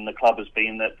heard within the club has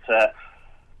been that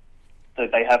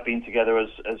they have been together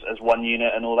as one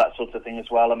unit and all that sort of thing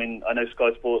as well. I mean, I know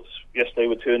Sky Sports yesterday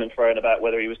were to and fro about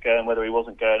whether he was going, whether he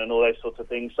wasn't going, and all those sorts of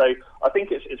things. So I think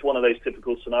it's one of those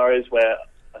typical scenarios where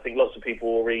I think lots of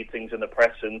people will read things in the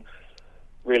press and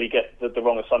really get the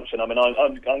wrong assumption. I mean,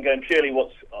 I'm going purely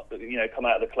what's come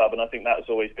out of the club, and I think that has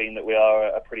always been that we are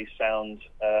a pretty sound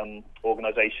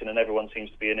organisation, and everyone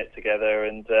seems to be in it together.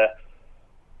 And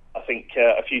I think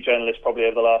a few journalists probably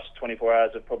over the last 24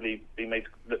 hours have probably been made to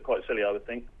look quite silly, I would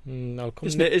think.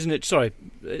 Isn't it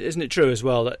true as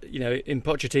well that in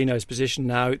Pochettino's position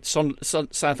now,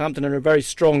 Southampton are in a very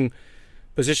strong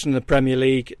position in the Premier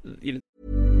League.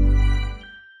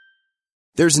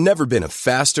 There's never been a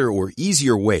faster or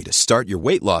easier way to start your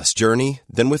weight loss journey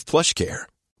than with PlushCare.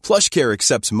 PlushCare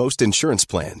accepts most insurance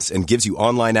plans and gives you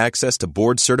online access to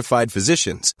board-certified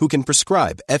physicians who can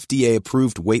prescribe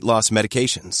FDA-approved weight loss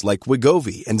medications like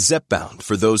Wegovy and Zepbound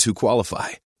for those who qualify.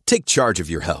 Take charge of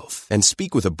your health and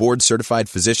speak with a board-certified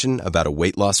physician about a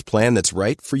weight loss plan that's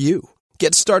right for you.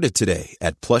 Get started today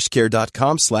at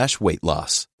plushcare.com/weight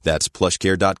loss. That's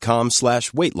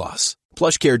plushcare.com/weight loss.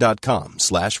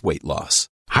 plushcare.com/weight loss.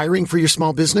 Hiring for your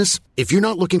small business? If you're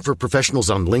not looking for professionals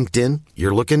on LinkedIn,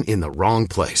 you're looking in the wrong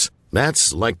place.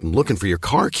 That's like looking for your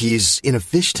car keys in a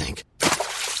fish tank.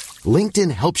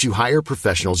 LinkedIn helps you hire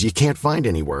professionals you can't find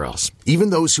anywhere else, even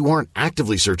those who aren't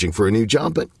actively searching for a new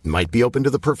job but might be open to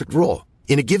the perfect role.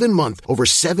 In a given month, over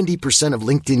 70% of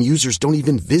LinkedIn users don't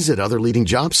even visit other leading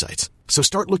job sites. So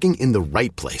start looking in the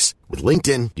right place. With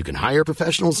LinkedIn, you can hire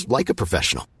professionals like a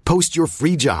professional. Post your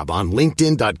free job on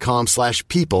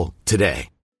linkedin.com/people today.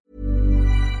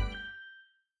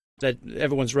 That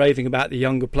everyone's raving about the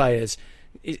younger players.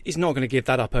 He's not going to give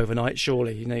that up overnight,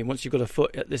 surely. Once you've got a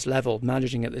foot at this level,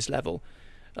 managing at this level.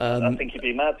 I think you'd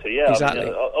be mad to, yeah. Exactly. I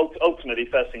mean, ultimately,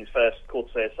 first things first,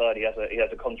 Cortese aside, he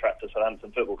has a contract to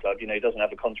Southampton Football Club. He doesn't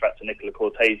have a contract to Nicola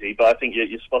Cortese, but I think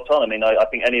you're spot on. I mean, I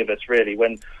think any of us really,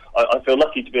 when I feel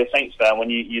lucky to be a Saints fan when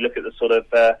you look at the sort of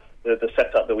the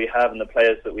setup that we have and the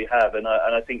players that we have, and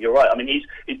I think you're right. I mean,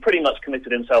 he's pretty much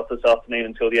committed himself this afternoon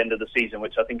until the end of the season,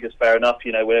 which I think is fair enough.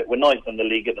 We're ninth in the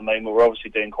league at the moment. We're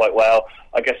obviously doing quite well.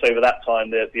 I guess over that time,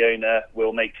 the owner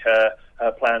will make her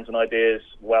plans and ideas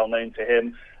well known to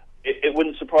him. It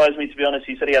wouldn't surprise me, to be honest.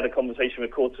 He said he had a conversation with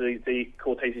Cortese.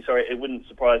 It wouldn't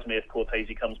surprise me if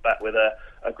Cortese comes back with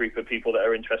a group of people that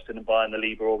are interested in buying the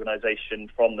Libre organisation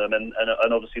from them, and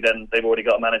obviously then they've already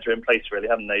got a manager in place, really,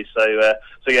 haven't they? So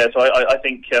I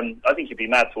think you'd be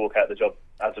mad to walk out the job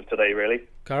as of today, really.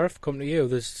 Gareth, come to you.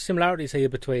 There's similarities here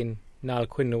between Niall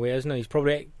Quinn and away, isn't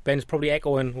he? Ben's probably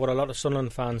echoing what a lot of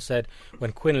Sunderland fans said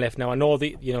when Quinn left. Now I know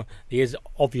there is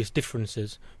obvious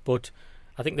differences, but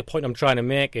I think the point I'm trying to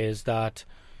make is that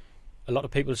a lot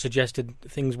of people suggested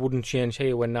things wouldn't change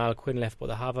here when Niall Quinn left, but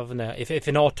they have, haven't they? If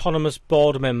an autonomous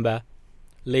board member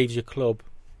leaves your club,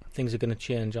 things are going to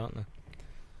change, aren't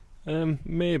they?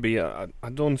 Maybe. I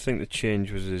don't think the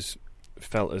change was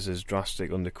felt as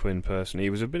drastic under Quinn personally. It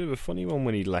was a bit of a funny one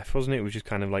when he left, wasn't it? It was just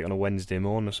kind of like on a Wednesday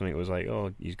morning or something. It was like,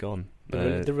 oh, he's gone.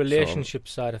 The relationship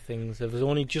side of things, it was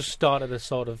only just started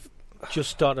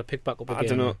to pick back up again. I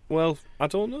don't know. Well, I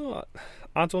don't know.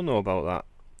 I don't know about that,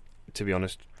 to be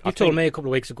honest. You told me a couple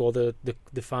of weeks ago the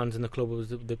fans in the club was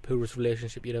the poorest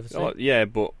relationship you'd ever seen. Oh, yeah,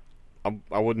 but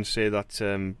I wouldn't say that.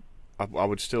 I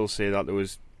would still say that there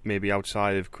was maybe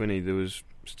outside of Quinny, there was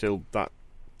still that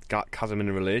chasm in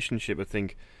a relationship. I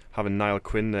think having Niall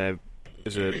Quinn there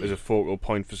as a focal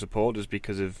point for supporters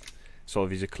because of sort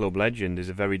of he's a club legend is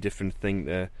a very different thing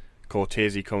to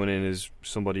Cortese coming in as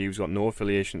somebody who's got no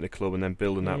affiliation to the club and then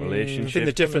building that relationship. I think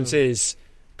the difference is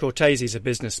Cortese's a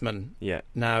businessman. Yeah.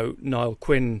 Now Niall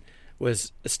Quinn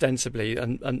was ostensibly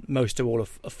and most of all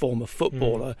a former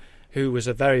footballer who was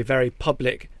a very, very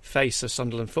public face of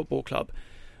Sunderland Football Club.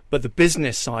 But the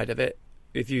business side of it,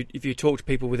 if you talk to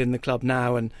people within the club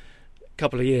now and a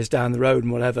couple of years down the road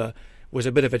and whatever, was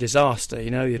a bit of a disaster.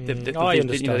 I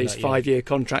understand these 5-year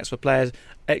contracts for players,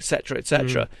 etc.,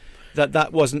 etc.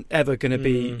 That wasn't ever going to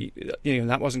be,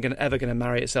 that wasn't ever going to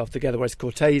marry itself together. Whereas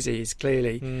Cortese is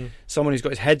clearly someone who's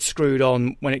got his head screwed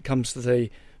on when it comes to the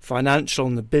financial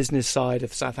and the business side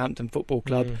of Southampton Football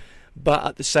Club, but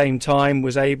at the same time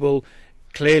was able,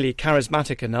 clearly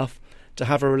charismatic enough, to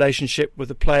have a relationship with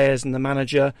the players and the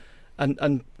manager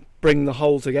and bring the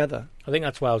whole together. I think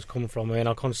that's where I was coming from. I mean,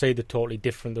 I concede they're totally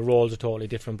different, the roles are totally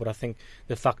different, but I think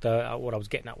the fact that what I was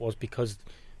getting at was because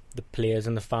the players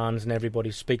and the fans and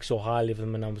everybody speak so highly of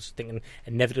them, and I was thinking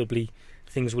inevitably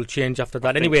things will change after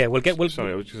that. Anyway,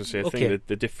 sorry, I was just going to say, I think that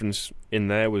the difference in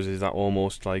there is that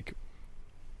almost like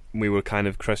we were kind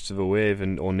of crest of a wave,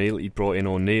 and he brought in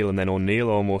O'Neill, and then O'Neill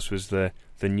almost was the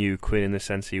new Quinn in the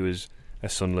sense he was a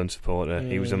Sunderland supporter.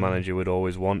 He was a manager we'd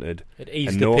always wanted. It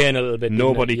eased the pain a little bit.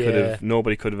 Nobody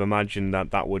could have imagined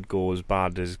that would go as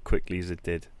bad as quickly as it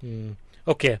did.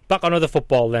 Okay, back on other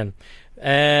football then.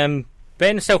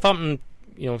 Ben, Southampton,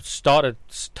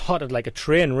 started like a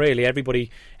train really. Everybody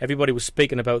was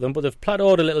speaking about them, but they've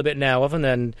plateaued a little bit now, haven't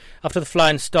they? And after the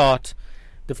flying start,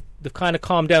 they've kind of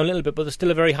calmed down a little bit, but they're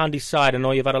still a very handy side. I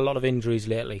know you've had a lot of injuries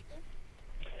lately.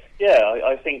 Yeah,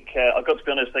 I think I've got to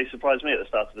be honest, they surprised me at the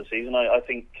start of the season. I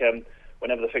think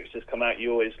whenever the fixtures come out,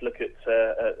 you always look at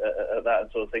that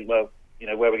and sort of think, well,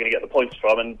 where are we going to get the points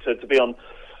from? And to be on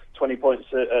 20 points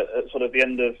at sort of the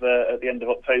end of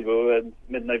October and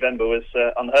mid-November was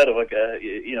unheard of.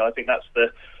 I think that's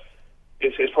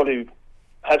it's probably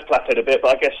has plateaued a bit,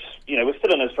 but I guess we're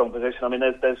still in a strong position. I mean,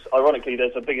 there's ironically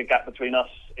there's a bigger gap between us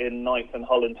in 9th and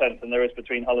Hull in 10th than there is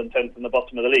between Hull and 10th and the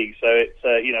bottom of the league. So it's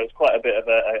it's quite a bit of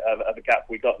a gap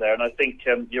we got there. And I think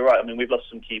you're right. I mean, we've lost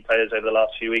some key players over the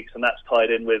last few weeks, and that's tied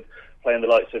in with playing the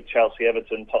likes of Chelsea,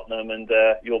 Everton, Tottenham, and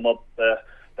your mob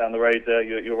down the road,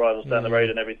 your rivals down the road,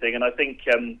 and everything. And I think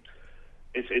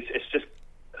it's just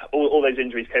all those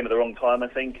injuries came at the wrong time, I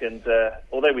think. And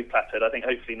although we've plateaued, I think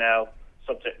hopefully now,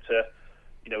 subject to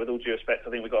with all due respect, I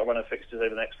think we've got a run of fixtures over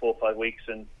the next 4 or 5 weeks,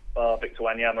 and Victor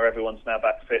Wanyama, everyone's now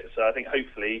back fit. So I think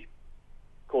hopefully,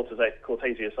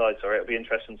 Cortese aside, it'll be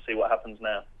interesting to see what happens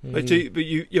now. But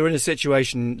you're in a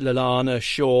situation, Lallana,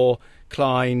 Shaw,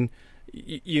 Klein,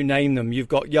 you name them. You've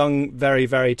got young, very,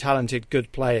 very talented,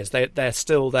 good players. They're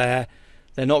still there.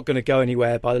 They're not going to go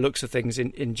anywhere by the looks of things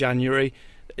in January.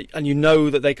 And you know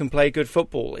that they can play good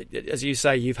football. As you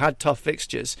say, you've had tough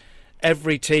fixtures.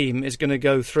 Every team is going to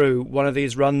go through one of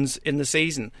these runs in the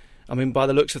season. I mean, by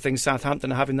the looks of things,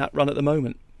 Southampton are having that run at the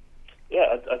moment.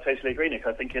 Yeah, I totally agree, Nick.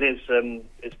 I think it is.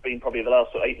 It's been probably the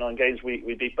last 8-9 games.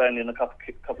 We beat Burnley in a couple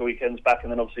of weekends back,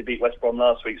 and then obviously beat West Brom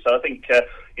last week. So I think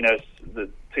it's the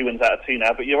 2 wins out of 2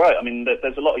 now. But you're right. I mean,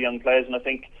 there's a lot of young players, and I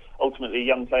think ultimately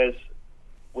young players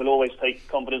will always take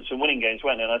confidence from winning games,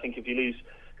 won't they? And I think if you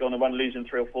go on a run losing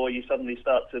 3 or 4, you suddenly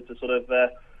start to sort of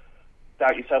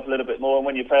doubt yourself a little bit more. And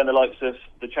when you're playing the likes of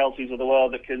the Chelseas of the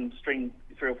world that can string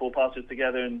 3 or 4 passes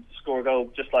together and score a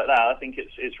goal just like that, I think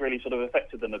it's really sort of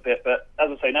affected them a bit. But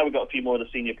as I say, now we've got a few more of the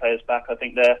senior players back. I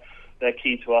think they're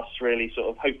key to us really sort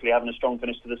of hopefully having a strong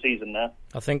finish to the season now.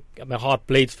 I think my heart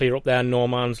bleeds for you up there in no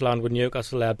man's land with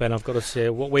Newcastle there, Ben. I've got to say,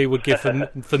 what we would give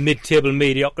for mid-table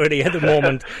mediocrity at the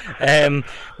moment.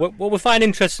 What we find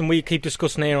interesting, we keep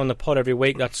discussing here on the pod every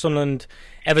week, that Sunderland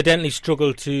evidently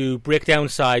struggle to break down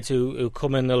sides who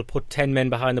come in, they'll put 10 men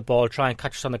behind the ball, try and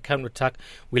catch us on the counter-attack.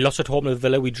 We lost at home to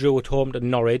Villa, we drew at home to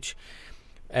Norwich.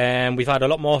 We've had a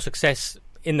lot more success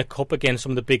in the Cup against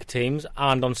some of the big teams,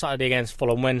 and on Saturday against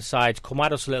Fulham, when sides come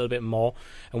at us a little bit more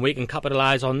and we can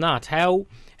capitalise on that. How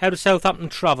does Southampton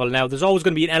travel? Now, there's always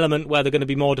going to be an element where they're going to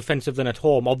be more defensive than at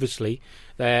home, obviously.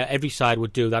 Every side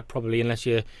would do that probably, unless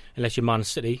you're Man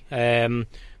City.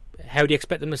 How do you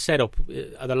expect them to set up?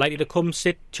 Are they likely to come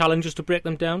sit challenges to break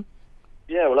them down?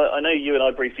 Yeah, well, I know you and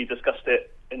I briefly discussed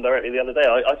it indirectly the other day.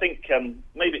 I think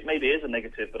maybe it is a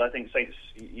negative, but I think Saints,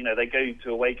 they go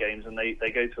to away games and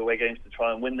they go to away games to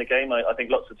try and win the game. I think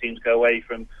lots of teams go away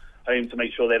from home to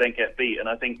make sure they don't get beat, and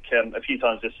I think a few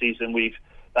times this season we've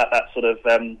that sort of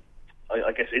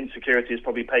I guess insecurity has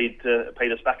probably paid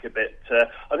us back a bit.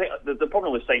 I think the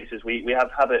problem with Saints is we have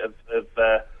a habit of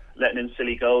letting in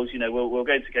silly goals. We'll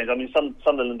go to games. I mean,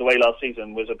 Sunderland away last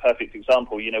season was a perfect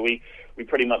example. We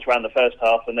pretty much ran the first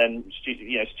half, and then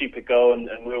stupid goal, and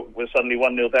we're suddenly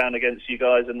 1-0 down against you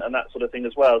guys, and that sort of thing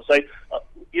as well. So,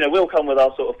 we'll come with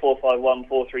our sort of 4-5-1,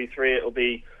 4-3-3. It'll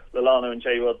be Lallana and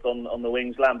J-Rod on the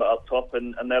wings, Lambert up top,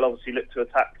 and they'll obviously look to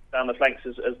attack down the flanks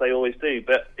as they always do.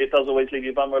 But it does always leave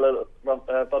you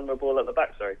vulnerable at the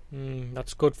back. Sorry.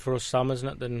 That's good for us, Sam, isn't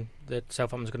it? Then that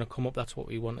Southampton's going to come up. That's what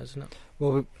we want, isn't it?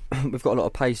 Well, we've got a lot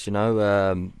of pace,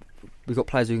 We've got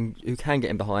players who can get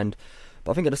in behind,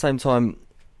 but I think at the same time,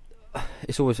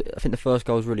 it's always. I think the first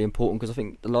goal is really important, because I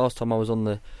think the last time I was on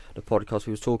the podcast,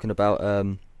 we was talking about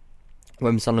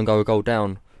when Sunderland go a goal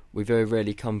down, we very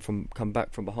rarely come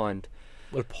back from behind.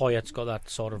 Well, Poyet's got that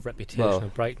sort of reputation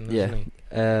of Brighton, hasn't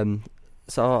he?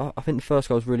 So I think the first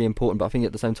goal is really important, but I think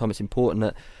at the same time it's important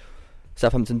that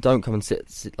Southampton don't come and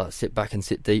sit back and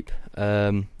sit deep,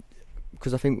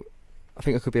 because I think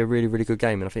it could be a really, really good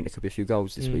game, and I think there could be a few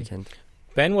goals this weekend.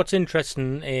 Ben, what's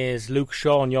interesting is Luke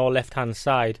Shaw on your left-hand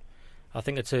side. I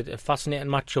think it's a fascinating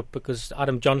matchup because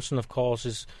Adam Johnson, of course,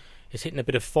 is hitting a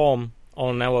bit of form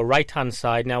on our right-hand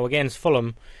side. Now, against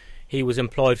Fulham, he was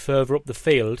employed further up the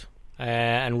field,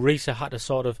 and Risa had to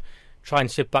sort of try and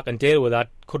sit back and deal with that.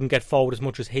 Couldn't get forward as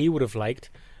much as he would have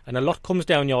liked. And a lot comes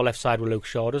down your left side with Luke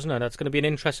Shaw, doesn't it? That's going to be an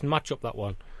interesting matchup, that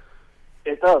one.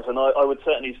 It does, and I would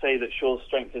certainly say that Shaw's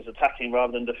strength is attacking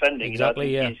rather than defending.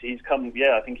 Exactly, I think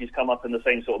he's come up in the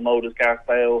same sort of mould as Gareth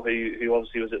Bale, who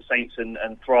obviously was at Saints and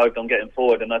thrived on getting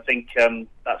forward. And I think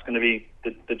that's going to be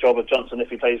the job of Johnson if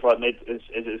he plays right mid. Is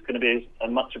going to be as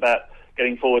much about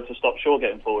getting forward to stop Shaw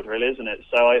getting forward, really, isn't it?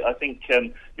 So I think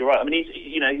you're right. I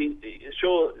mean,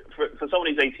 Shaw, for someone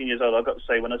who's 18 years old, I've got to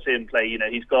say, when I see him play,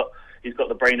 he's got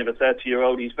the brain of a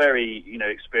 30-year-old. He's very,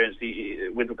 experienced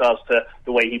with regards to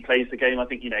the way he plays the game. I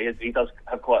think, he does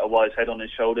have quite a wise head on his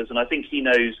shoulders, and I think he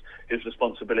knows his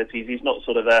responsibilities. He's not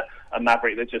sort of a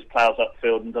maverick that just ploughs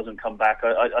upfield and doesn't come back.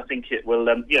 I think it will,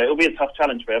 it'll be a tough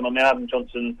challenge for him. I mean, Adam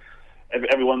Johnson,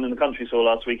 everyone in the country saw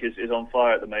last week, is on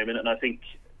fire at the moment, and I think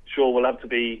Shaw will have to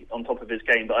be on top of his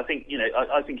game, but I think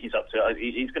I think he's up to it.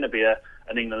 He's going to be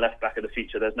an England left back of the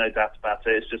future. There's no doubt about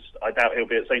it. It's just I doubt he'll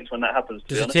be at Saints when that happens.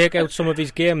 Does it take out some of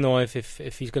his game though if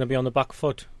he's going to be on the back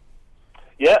foot?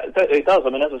 Yeah, it does. I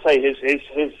mean, as I say,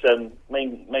 his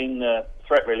main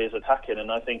threat really is attacking,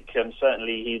 and I think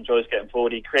certainly he enjoys getting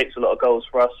forward. He creates a lot of goals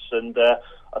for us, and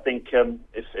I think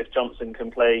if Johnson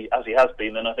can play as he has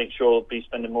been, then I think Shaw will be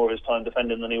spending more of his time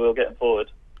defending than he will getting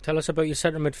forward. Tell us about your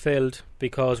centre midfield,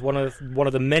 because one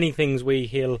of the many things we've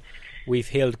hailed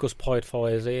Gus Poyet for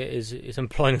is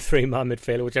employing a three-man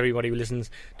midfielder, which everybody who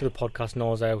listens to the podcast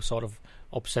knows how sort of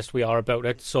obsessed we are about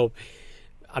it. So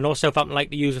I know Southampton like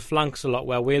to use the flanks a lot,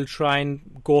 where we'll try and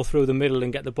go through the middle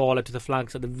and get the ball out to the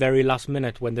flanks at the very last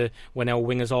minute when our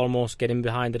wingers almost get in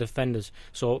behind the defenders.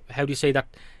 So how do you see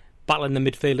that battle in the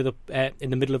midfield in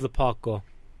the middle of the park go?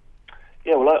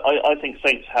 Yeah, well, I think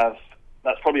Saints have.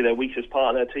 That's probably their weakest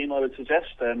part of their team, I would suggest.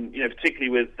 Particularly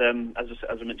with, as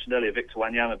I mentioned earlier, Victor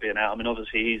Wanyama being out. I mean,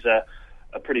 obviously he's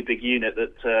a pretty big unit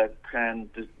that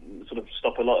can sort of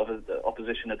stop a lot of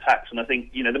opposition attacks. And I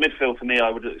think, the midfield for me,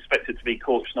 I would expect it to be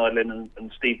Cork Schneidlin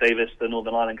and Steve Davis, the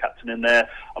Northern Ireland captain, in there.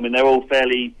 I mean, they're all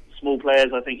fairly small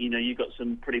players. I think, you've got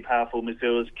some pretty powerful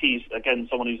midfielders. Keys, again,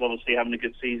 someone who's obviously having a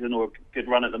good season or a good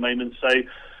run at the moment. So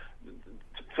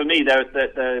for me,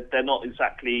 they're not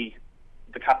exactly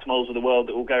the Catmoles of the world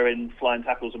that will go in flying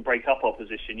tackles and break up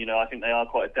opposition. I think they are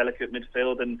quite a delicate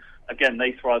midfield, and again,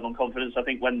 they thrive on confidence. I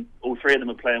think when all three of them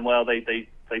are playing well, they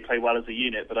play well as a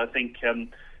unit. But I think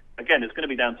again, it's going to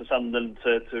be down to Sunderland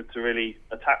to really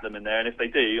attack them in there, and if they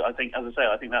do, I think, as I say,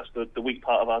 I think that's the weak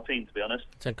part of our team, to be honest.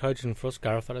 It's encouraging for us,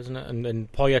 Gareth, isn't it?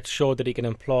 And Poyet showed that he can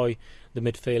employ the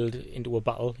midfield into a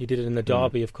battle. He did it in the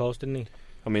derby, of course, didn't he?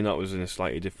 I mean, that was in a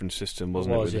slightly different system,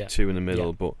 wasn't it? With the two in the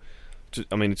middle, but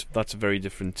I mean, that's a very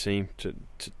different team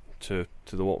to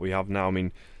what we have now. I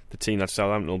mean, the team that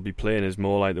Southampton will be playing is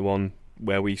more like the one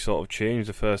where we sort of changed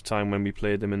the first time when we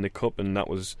played them in the Cup, and that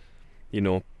was,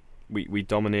 we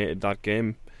dominated that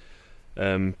game.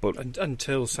 But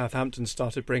until Southampton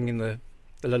started bringing the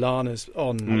Lallanas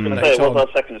on. I was going to say, it was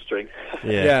our second string.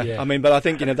 Yeah. I mean, but I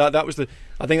think that was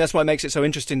I think that's what makes it so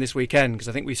interesting this weekend, because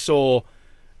I think we saw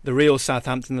the real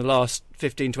Southampton in the last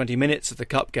 15-20 minutes of the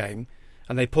Cup game.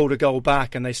 And they pulled a goal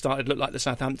back, and they started to look like the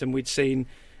Southampton we'd seen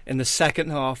in the second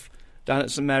half down at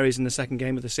St Mary's in the second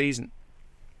game of the season.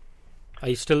 Are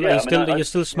you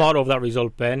still smart over that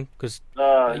result, Ben? Because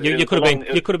you could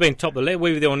have been top of the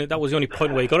league. That was the only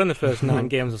point where you got in the first 9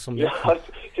 games or something.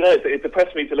 Yeah, it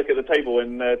depressed me to look at the table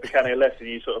when Buchanan left, and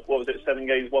you sort of, what was it, 7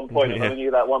 games, 1 point, and I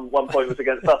knew that one point was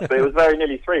against us, but it was very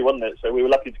nearly 3, wasn't it? So we were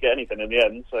lucky to get anything in the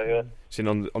end. So. See,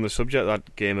 on the subject of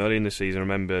that game early in the season, I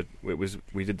remember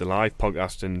we did the live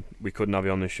podcast and we couldn't have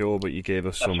you on the show, but you gave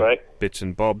us some bits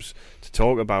and bobs to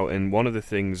talk about. And one of the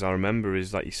things I remember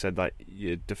is that you said that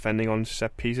your defending on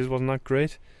set pieces wasn't that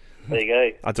great. There you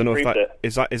go. I don't know if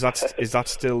is that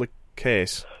still the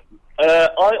case.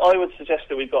 I would suggest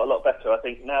that we've got a lot better. I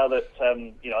think now that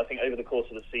I think over the course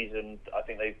of the season, I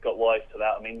think they've got wise to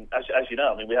that. I mean, as you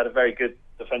know, we had a very good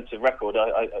defensive record.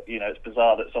 It's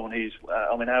bizarre that someone who's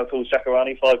how tall is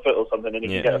Shakarani, 5 foot or something, and he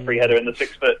can get a free header in the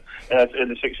 6 foot in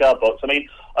the 6 yard box. I mean,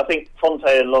 I think Fonte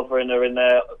and Lovren are in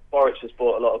there Boric has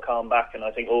brought a lot of calm back, and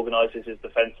I think organises his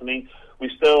defence. I mean,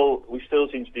 we still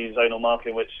seem to do zonal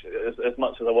marking, which, as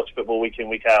much as I watch football week in,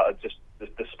 week out, I just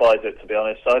despise it, to be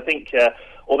honest. So I think,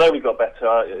 although we got better,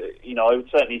 I would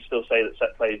certainly still say that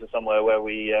set plays are somewhere where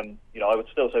we, I would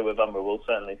still say we're vulnerable,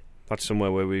 certainly. That's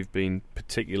somewhere where we've been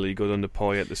particularly good under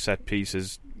Poyet. The set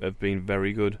pieces have been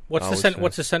very good. What's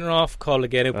the centre half called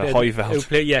again?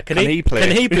 Hooiveld. Can he play?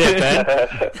 Can he play,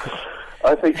 Ben?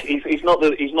 I think he's not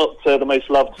the most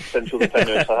loved central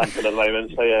defender in Southampton at the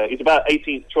moment. So yeah, he's about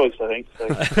 18th choice, I think. So.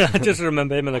 I just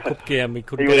remember him in the cup game. He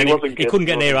couldn't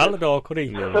get near Alador, could he?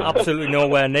 No. Absolutely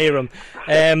nowhere near him.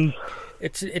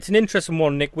 It's an interesting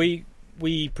one, Nick. We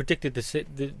predicted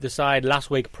the side last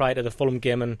week prior to the Fulham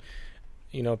game, and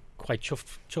quite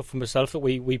chuffed for myself that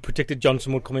we predicted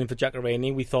Johnson would come in for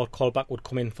Giaccherini. We thought Colback would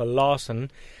come in for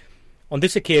Larson. On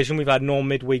this occasion, we've had no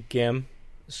midweek game.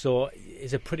 So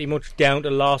is it pretty much down to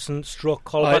Larson stroke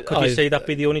Colback? Could you say that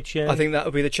be the only change? I think that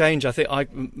would be the change. I think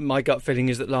my gut feeling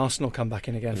is that Larson will come back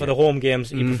in again. For the home games,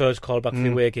 he prefers Colback for the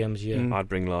away games, yeah. I'd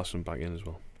bring Larson back in as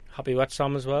well. Happy with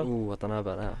Sam as well? Ooh, I don't know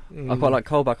about that. I quite like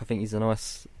Colback. I think he's a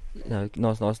nice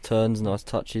turns, nice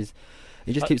touches.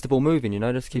 He just keeps the ball moving,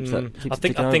 just keeps it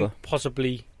ticking over. I think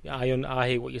possibly, I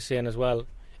hear what you're saying as well.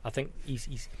 I think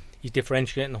he's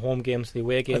differentiating the home games to the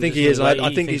away games. I think he is.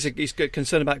 I think he's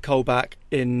concerned about Colback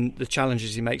in the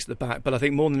challenges he makes at the back. But I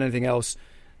think more than anything else,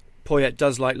 Poyet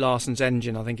does like Larson's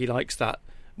engine. I think he likes that,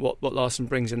 what Larson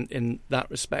brings in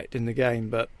that respect in the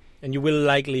game. And you're more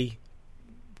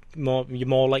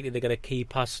likely to get a key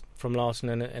pass from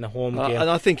Larson in a home game. And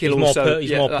I think he's more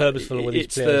purposeful with his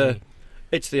players.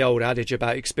 It's the old adage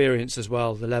about experience as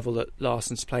well. The level that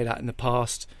Larson's played at in the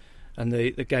past, and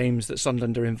the games that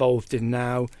Sunderland are involved in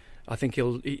now. I think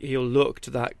he'll look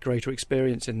to that greater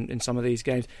experience in some of these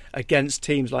games against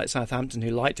teams like Southampton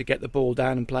who like to get the ball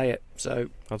down and play it. So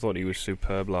I thought he was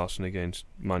superb, Larson, against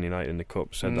Man United in the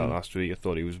Cup. Said that last week. I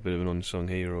thought he was a bit of an unsung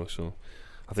hero. So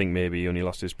I think maybe he only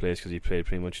lost his place because he played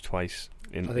pretty much twice.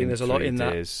 I think there's a lot in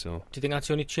days, that. So. Do you think that's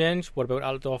the only change? What about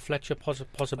Altidore Fletcher?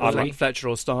 Possibly. I'd like Fletcher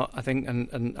will start, I think, and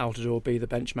Altidore will be the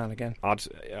bench man again. If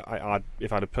I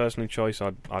had a personal choice,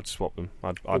 I'd swap them.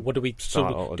 Do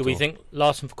we think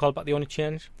Larson for Colback the only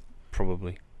change?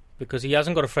 Probably. Because he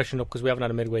hasn't got to freshen up because we haven't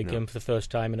had a midweek game for the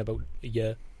first time in about a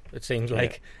year, it seems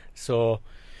like. So,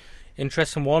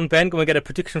 interesting one. Ben, can we get a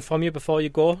prediction from you before you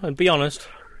go? And be honest.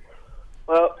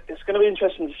 Well, it's going to be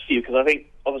interesting to see because I think,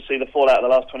 obviously, the fallout of the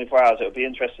last 24 hours, it would be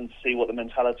interesting to see what the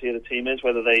mentality of the team is,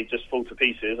 whether they just fall to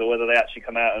pieces or whether they actually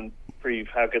come out and prove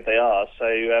how good they are. So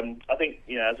I think,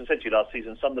 as I said to you last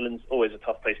season, Sunderland's always a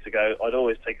tough place to go. I'd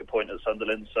always take a point at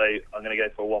Sunderland, so I'm going to go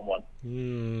for a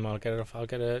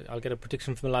 1-1. I'll get a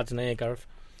prediction from the lads in here, Gareth.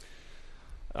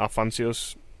 I fancy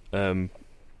us. I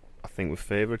think we're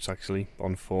favourites, actually,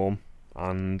 on form.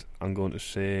 And I'm going to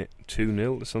say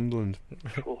 2-0 to Sunderland.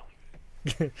 Cool.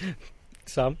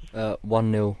 Sam?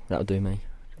 1-0, that'll do me.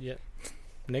 Yeah.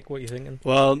 Nick, what are you thinking?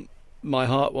 Well, my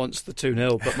heart wants the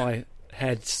 2-0, but my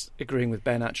head's agreeing with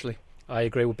Ben, actually. I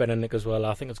agree with Ben and Nick as well.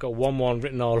 I think it's got 1-1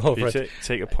 written all over it.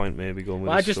 Take a point, maybe, going with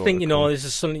I just think, this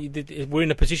is something, we're in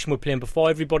a position we're playing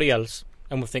before everybody else,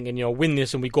 and we're thinking, win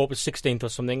this and we go up to 16th or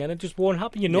something, and it just won't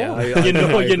happen. it won't happen.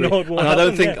 And I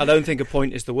don't think a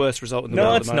point is the worst result in the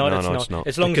world. No, it's not.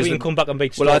 As long as we can come back and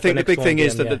beat Stoke. Well, I think the big thing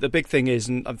is that the big thing is,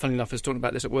 and funny enough, I was talking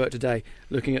about this at work today,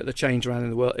 looking at the change around in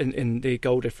the world in the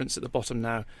goal difference at the bottom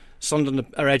now. Sunderland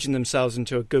are edging themselves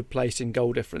into a good place in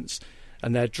goal difference,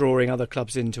 and they're drawing other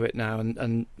clubs into it now.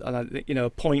 And I think, a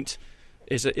point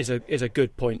is a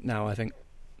good point now. I think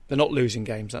they're not losing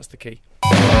games. That's the key.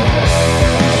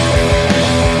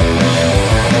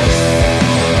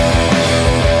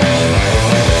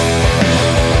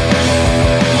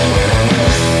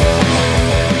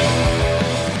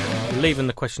 We're leaving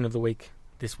the question of the week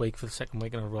this week for the second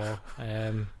week in a row.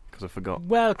 Because I forgot.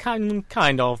 Well,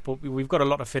 kind of, but we've got a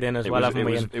lot to fit in haven't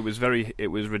we? It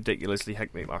was ridiculously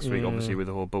hectic last week, obviously, with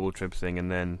the whole bubble trip thing,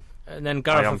 and then Gareth,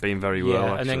 I haven't been very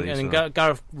well.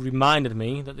 Gareth reminded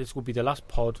me that this would be the last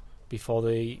pod before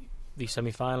the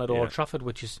semi-final at Old Trafford,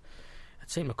 which is, it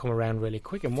seemed to come around really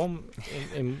quick in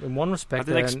one respect. I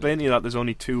did explain to you that there's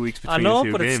only 2 weeks between the two games. I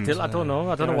know, but it's still, I don't know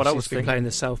what I was thinking. Playing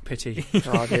the self-pity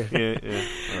card here.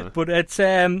 Yeah. But it's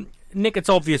Nick, it's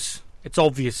obvious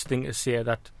thing to say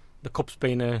that the Cup's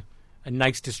been a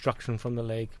nice distraction from the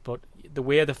league, but the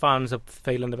way the fans are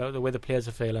feeling about it, the way the players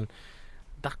are feeling,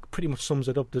 that pretty much sums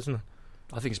it up, doesn't it?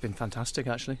 I think it's been fantastic,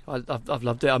 actually. I've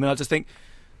loved it. I mean, I just think,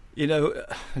 in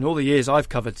all the years I've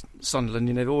covered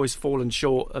Sunderland, they've always fallen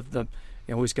short of the.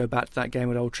 You always go back to that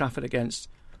game at Old Trafford against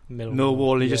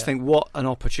Millwall, and you just think, what an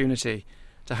opportunity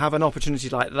to have an opportunity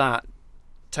like that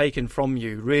taken from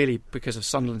you really because of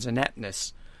Sunderland's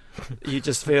ineptness. You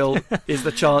just feel, is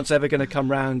the chance ever going to come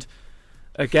round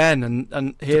again?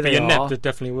 And here they are. Inept, it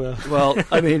definitely will. Well,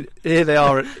 I mean, here they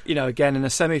are, again in a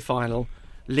semi-final,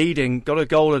 leading, got a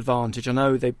goal advantage. I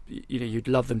know you'd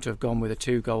love them to have gone with a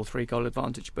 2-goal, 3-goal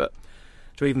advantage, but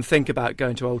to even think about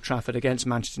going to Old Trafford against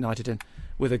Manchester United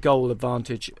with a goal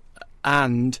advantage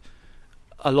and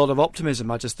a lot of optimism,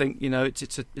 I just think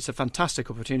it's a fantastic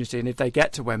opportunity. And if they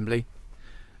get to Wembley,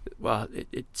 well,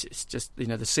 it's just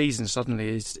the season suddenly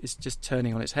is just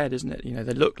turning on its head, isn't it?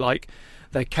 They look like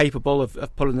they're capable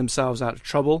of pulling themselves out of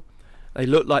trouble. They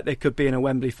look like they could be in a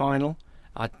Wembley final.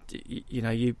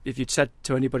 If you'd said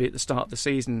to anybody at the start of the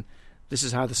season, this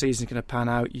is how the season's going to pan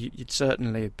out, you'd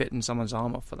certainly have bitten someone's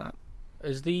arm off for that.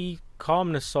 Is the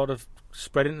calmness sort of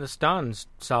spread into the stands,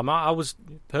 Sam? I was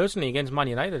personally against Man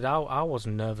United. I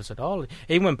wasn't nervous at all.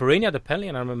 Even when Barini had the penalty,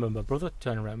 and I remember my brother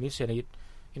turning around me saying,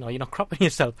 you're not cropping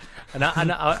yourself, and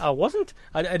I wasn't.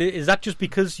 Is that just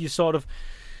because you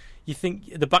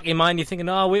think at the back of your mind you're thinking,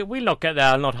 we'll not get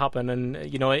there, it'll not happen,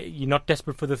 and you're not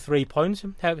desperate for the 3 points?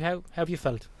 How have you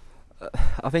felt?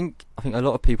 I think a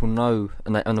lot of people know,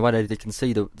 and the way they can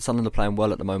see that Sunderland are playing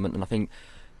well at the moment, and I think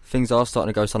things are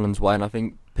starting to go Sunderland's way, and I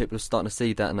think people are starting to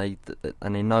see that,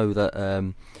 and they know that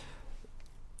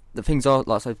the things are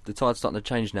the tide's starting to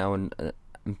change now, and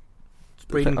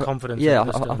breeding confidence. Yeah,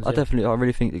 I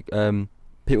really think that,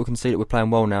 people can see that we're playing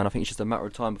well now, and I think it's just a matter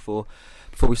of time before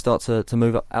we start to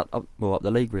move up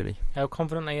the league, really. How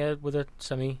confident are you with a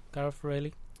semi, Gareth,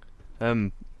 really?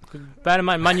 Bear in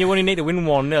mind, Man, you only need to win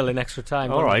 1-0 in extra time.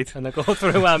 All right. And they go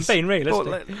through. I'm being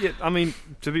realistic. I mean,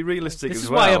 to be realistic this as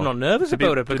well. This is why I'm not nervous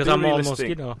about it, because I'm almost,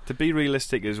 To be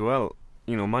realistic as well,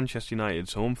 Manchester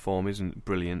United's home form isn't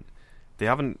brilliant. They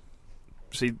haven't...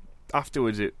 See,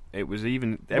 afterwards it was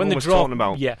even... Everyone was talking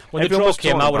about... Yeah, when the draw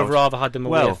came out, I would have rather had them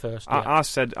away first. Yeah.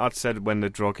 I'd said when the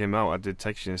draw came out, I did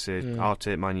text you and say, I'll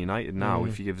take Man United now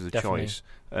if you give us a choice.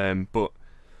 But...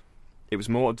 It was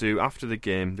more to do after the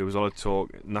game. There was a lot of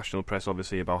talk, national press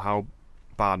obviously, about how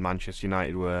bad Manchester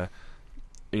United were.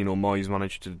 Moyes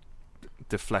managed to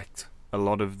deflect a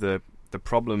lot of the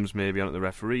problems maybe on the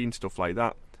referee and stuff like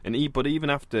that. But even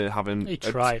after having he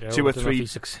tried, 2 or 3, he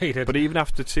succeeded. But even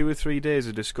after 2 or 3 days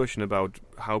of discussion about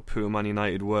how poor Man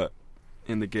United were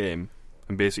in the game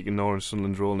and basically ignoring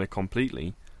Sunderland's role in it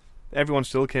completely, everyone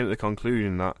still came to the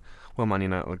conclusion that Man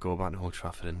United will go back to Old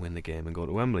Trafford and win the game and go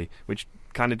to Wembley, which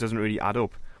kind of doesn't really add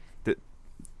up. That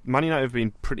Man United have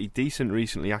been pretty decent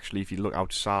recently, actually, if you look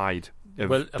outside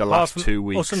of the last 2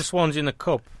 weeks. Us and Swansea in the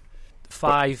Cup,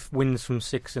 5 wins from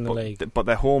 6 in the league. But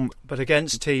they're home. But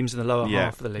against teams in the lower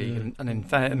half of the league. And in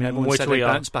fact, everyone said they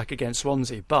bounced back against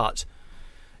Swansea, but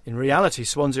in reality,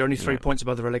 Swansea are only 3 points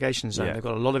above the relegation zone. Yeah. They've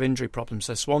got a lot of injury problems,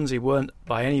 so Swansea weren't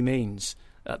by any means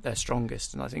at their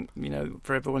strongest. And I think,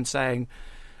 for everyone saying...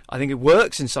 I think it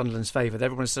works in Sunderland's favour.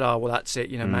 Everyone said, that's it.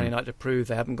 Man United have proved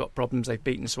they haven't got problems. They've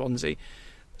beaten Swansea.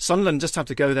 Sunderland just have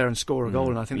to go there and score a goal,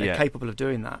 and I think they're capable of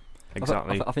doing that.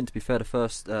 Exactly. I think, to be fair, the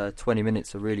first 20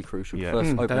 minutes are really crucial. Yeah.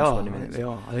 First opening 20 minutes. They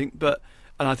are.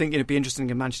 I think it'd be interesting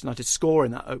if Manchester United score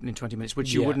in that opening 20 minutes,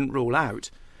 which you wouldn't rule out.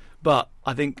 But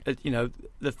I think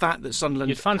the fact that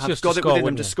Sunderland have got it within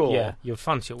them to score. Yeah, you'd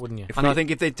fancy it, wouldn't you? I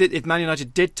think if Man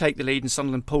United did take the lead and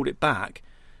Sunderland pulled it back,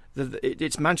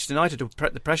 it's Manchester United who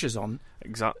put the pressures on.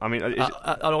 Exactly. I mean,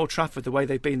 at Old Trafford, the way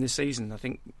they've been this season, I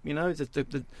think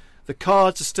the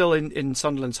cards are still in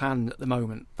Sunderland's hand at the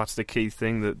moment. That's the key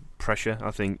thing. That pressure.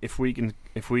 I think if we can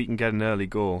get an early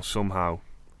goal somehow,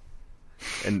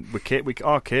 and we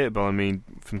are capable. I mean,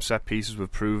 from set pieces, we've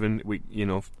proven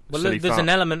Well, there's an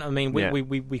element. I mean,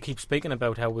 we keep speaking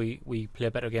about how we play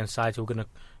better against sides who are going to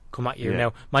come at you.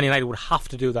 Now, Man United would have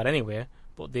to do that anyway.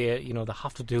 But they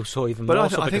have to do so even more.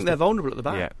 But I think they're vulnerable at the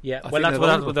back. Yeah. Well,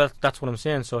 that's what I'm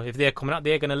saying. So if they're coming out,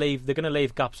 they're going to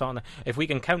leave gaps, aren't they? If we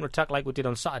can counter-attack like we did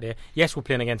on Saturday, yes, we're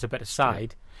playing against a better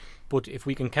side. But if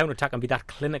we can counter-attack and be that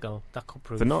clinical, that could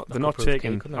prove. They're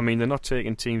not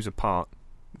taking teams apart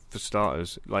for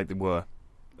starters like they were.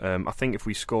 I think if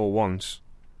we score once,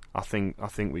 I think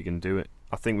we can do it.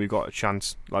 I think we've got a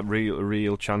chance, like a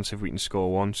real chance, if we can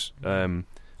score once.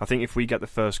 I think if we get the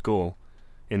first goal.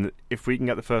 If we can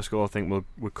get the first goal, I think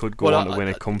we could go on to win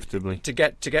it comfortably. To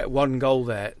get one goal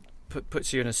there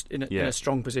puts you in a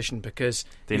strong position, because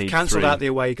you've cancelled 3 out the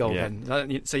away goal.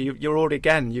 Then, so you're already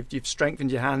you've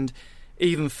strengthened your hand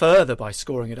even further by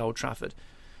scoring at Old Trafford.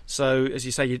 So as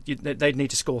you say, they'd need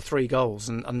to score 3 goals,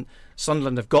 and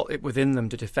Sunderland have got it within them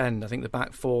to defend. I think the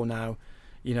back 4 now,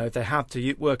 they have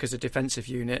to work as a defensive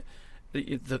unit.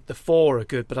 The 4 are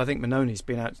good, but I think Mannoni's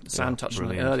been out. Sam touched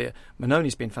on it earlier.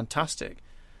 Mannoni's been fantastic.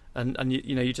 And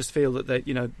you just feel that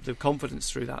the confidence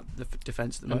through that the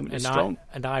defence at the moment is strong.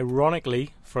 And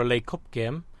ironically, for a League Cup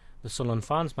game, the Sunderland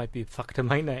fans might be a factor,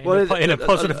 mightn't they? In a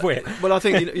positive way. Well, I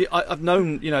think I've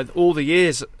known all the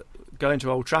years going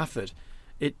to Old Trafford.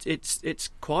 It's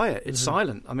quiet. It's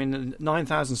silent. I mean,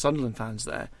 9,000 Sunderland fans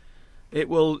there. It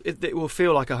will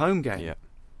feel like a home game. Yeah,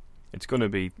 it's going to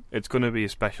be a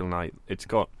special night. It's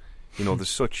got there's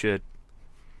such a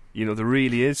there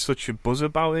really is such a buzz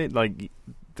about it. Like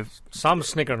Sam's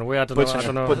sniggering away. I don't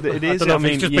know. But it is. I don't know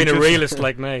if he's just being a realist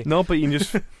like me. No, but you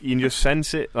can just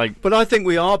sense it. Like, but I think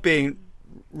we are being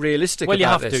realistic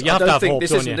about this. You have to have hope,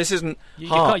 don't you? This isn't you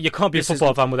can't be a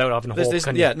football fan without having hope,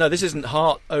 can you? No, this isn't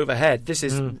heart overhead. This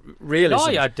is realism. Oh,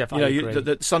 yeah, I definitely agree.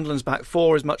 The Sunderland's back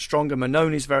four is much stronger.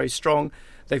 Mannoni's very strong.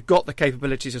 They've got the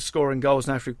capabilities of scoring goals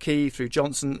now through Key, through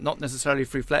Johnson, not necessarily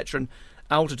through Fletcher and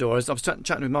Altidore. I was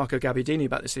chatting with Marco Gabbiadini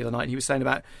about this the other night, and he was saying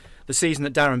about the season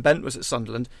that Darren Bent was at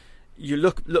Sunderland. You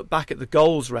look back at the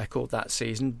goals record that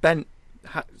season, Bent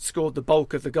scored the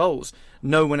bulk of the goals.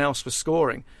 No one else was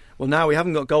scoring. Well, now we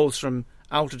haven't got goals from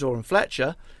Altidore and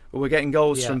Fletcher, but we're getting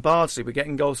goals from Bardsley, we're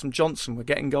getting goals from Johnson, we're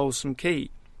getting goals from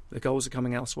Key. The goals are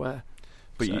coming elsewhere.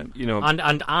 But so,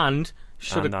 and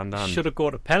should have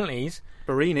gone to penalties.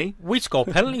 Barini, we score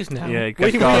penalties now. Yeah,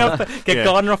 get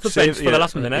Gardner off the bench for the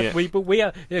last minute. Yeah. We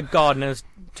are Gardner's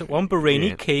took one.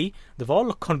 Barini, Key. They've all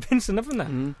looked convincing, haven't they?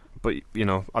 Mm. But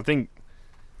I think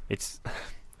it's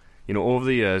over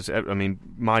the years. I mean,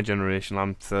 my generation.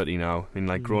 I'm 30 now. I mean,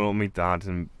 like growing up with my dad,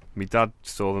 and my dad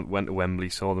went to Wembley,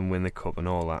 saw them win the cup and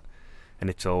all that. And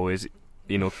it's always,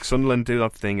 Sunderland do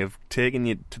that thing of taking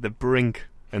you to the brink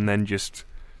and then just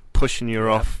pushing you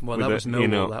off. Well, that was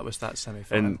Millwall. That was that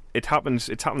semi-final. And it happens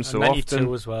so 92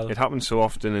 often as well. It happens so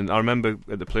often. And I remember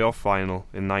at the playoff final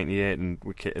in '98, and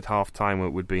at half time it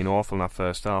would be awful in that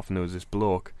first half, and there was this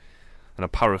bloke. And I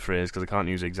paraphrase because I can't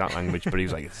use the exact language, but he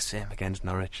was like, it's the same against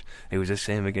Norwich, it was the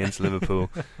same against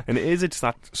Liverpool. And it's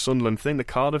that Sunderland thing. The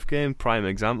Cardiff game, prime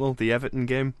example. The Everton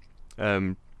game,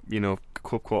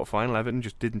 cup quarter-final, Everton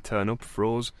just didn't turn up,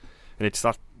 froze. And it's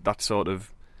that sort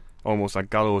of almost like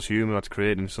gallows humour that's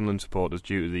created in Sunderland supporters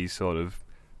due to these sort of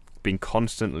being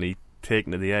constantly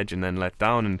taken to the edge and then let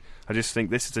down. And I just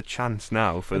think this is a chance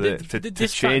now for to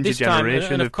change a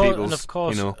generation of people's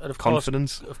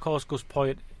confidence. Of course, Gus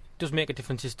Poyet does make a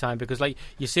difference this time, because like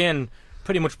you're saying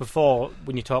pretty much before,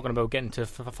 when you're talking about getting to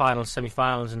finals,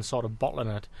 semi-finals and sort of bottling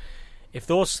it, if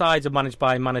those sides are managed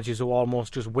by managers who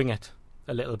almost just wing it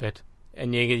a little bit,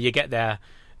 and you get there,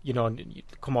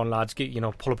 come on lads,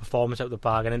 pull a performance out of the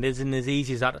bag, and it isn't as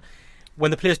easy as that.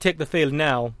 When the players take the field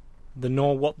now, they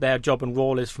know what their job and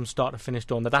role is from start to finish.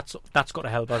 That's got to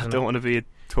help, hasn't it? I don't want to be a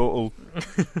total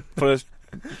put a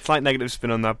slight negative spin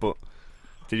on that, but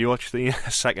did you watch the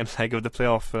second leg of the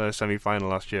playoff semi-final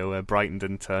last year where Brighton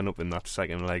didn't turn up in that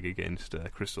second leg against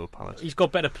Crystal Palace? He's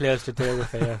got better players to deal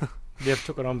with here. They've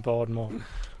took it on board more.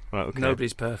 Right, okay.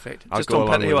 Nobody's perfect. I'll go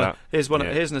along with that.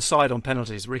 Here's an aside on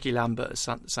penalties. Ricky Lambert at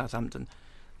Southampton.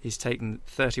 He's taken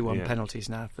 31 penalties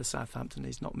now for Southampton.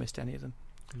 He's not missed any of them.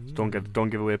 So don't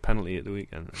give away a penalty at the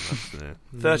weekend.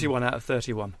 31 out of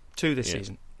 31. 2 this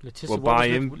season. Buy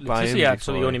him.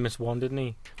 Actually, he only missed 1, didn't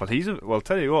he? Well,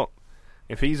 tell you what.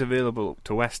 If he's available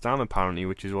to West Ham, apparently,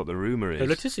 which is what the rumour is.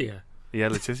 Letizia? Yeah,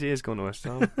 Letizia is going to West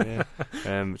Ham.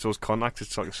 Yeah. So his contract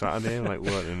is like Saturday. I'm like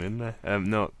working him in there.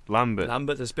 No, Lambert.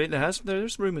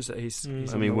 There's rumours that he's.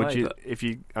 I mean, would you? If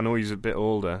you, I know he's a bit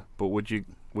older, but would you?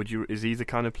 Is he the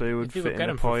kind of player who would fit in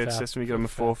a Poyet system? You get him a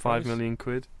 4 or 5 million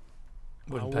quid.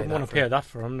 I wouldn't want to pay that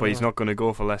for him. But he's not going to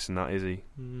go for less than that, is he?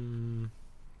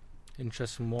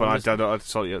 Interesting one. But I'd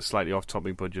slightly off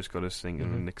topic, but just got us thinking.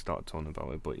 And Nick started talking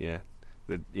about it, but yeah.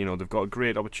 They've got a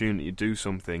great opportunity to do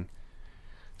something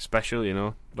special,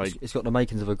 like it's got the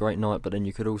makings of a great night, but then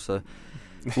you could also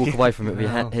walk away from it with your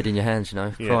head in your hands,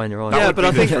 cry in your eyes. Yeah, but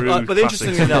I think, but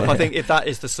interestingly enough, I think if that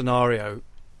is the scenario,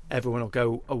 everyone will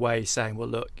go away saying, "Well,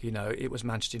 look, it was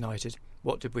Manchester United.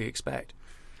 What did we expect?"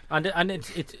 And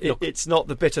it's not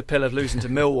the bitter pill of losing to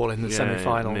Millwall in the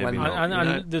semi-final.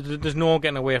 There's no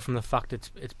getting away from the fact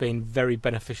it's been very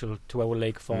beneficial to our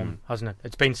league form, hasn't it?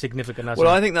 It's been significant. Hasn't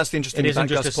I think that's the interesting thing about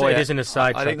Gus Poyet. It isn't a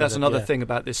side. I think that's another thing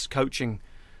about this coaching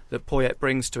that Poyet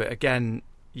brings to it. Again,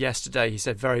 yesterday he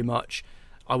said very much,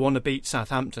 "I want to beat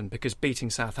Southampton because beating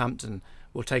Southampton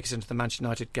will take us into the Manchester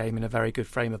United game in a very good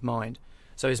frame of mind."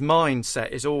 So his mindset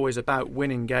is always about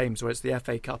winning games, whether it's the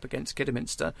FA Cup against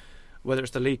Kidderminster, whether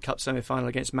it's the League Cup semi-final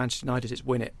against Manchester United, it's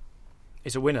win it.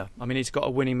 He's a winner. I mean, he's got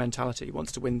a winning mentality. He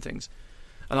wants to win things,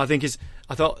 and I think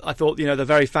I thought the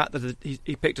very fact that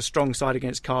he picked a strong side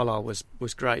against Carlisle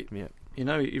was great. Yeah.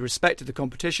 He respected the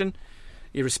competition,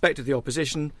 he respected the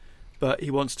opposition, but he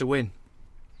wants to win.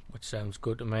 Which sounds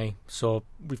good to me. So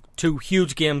we've 2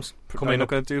 huge games coming I'm not up.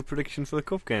 going to do a prediction for the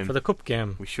cup game. For the cup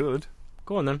game. We should.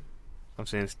 Go on then. I'm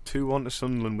saying it's 2-1 to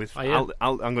Sunderland with... Oh, yeah.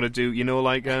 I'm going to do,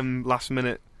 last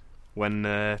minute when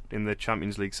in the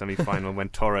Champions League semi-final when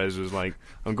Torres was like,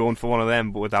 I'm going for one of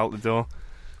them, but with out the door.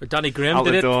 But Danny Graham Out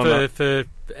did the it door, for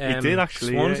he did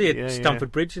actually, Swansea at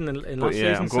Stamford Bridge in last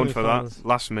season. I'm going for that. semi-finals.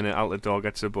 Last minute, out the door,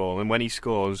 gets the ball. And when he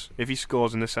scores, if he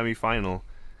scores in the semi-final,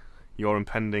 your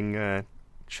impending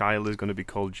child is going to be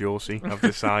called Josie, I've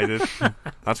decided.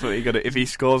 That's what he got. If he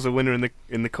scores a winner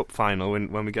in the cup final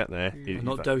when we get there.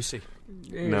 Not Dosey.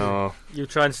 No. You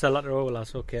try and sell that to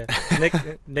Olas, okay.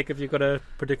 Nick, have you got a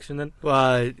prediction then?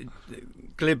 Well,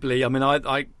 glibly, I mean,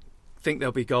 I think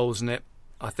there'll be goals in it.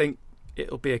 I think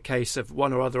it'll be a case of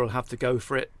one or other will have to go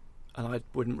for it, and I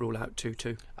wouldn't rule out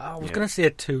 2-2. I was going to say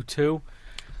a 2-2.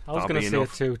 I was going to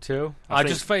say a 2-2. I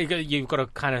just think you've got to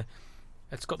kind of...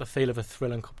 It's got the feel of a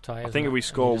thrilling cup tie. I think if we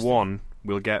score one,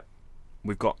 we've got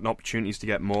opportunities to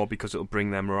get more because it'll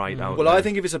bring them right out. Well, there. I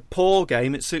think if it's a poor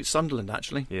game, it suits Sunderland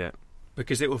actually. Yeah.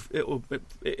 Because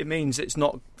it means it's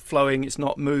not flowing, it's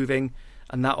not moving,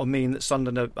 and that will mean that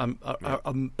Sunderland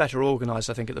are better organised,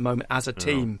 I think, at the moment as a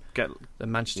team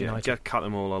than Manchester United. Get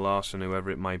Cattermole or Larson,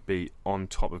 whoever it might be, on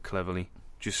top of Cleverley.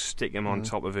 Just stick him on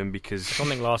top of him because... I don't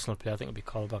think Larson will play. I think it'll be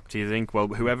Colback. Do you think? Well,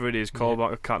 whoever it is,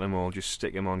 Colback or Cattermole, just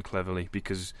stick him on Cleverley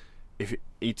because if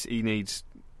he needs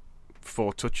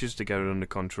 4 touches to get it under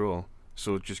control.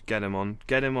 So just get him on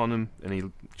him, and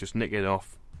he'll just nick it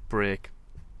off, break,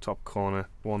 top corner,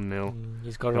 1-0.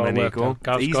 He's got it all worked out.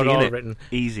 Gav's got it all written.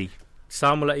 Easy.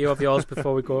 Sam, we'll let you have yours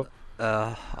before we go.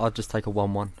 I'll just take a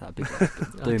 1-1. That'd be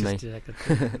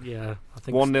good. Yeah, I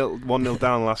think 1-0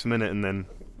 down last minute, and then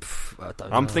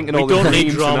I'm thinking we all don't the need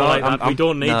teams drama like tonight. that. We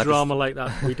don't need drama like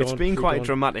that. It's been quite a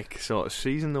dramatic sort of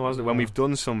season, though, hasn't it? When we've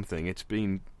done something, it's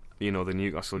been, the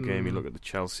Newcastle game. You look at the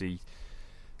Chelsea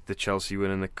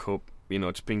winning the cup.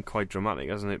 It's been quite dramatic,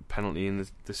 hasn't it? Penalty in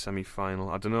the semi-final.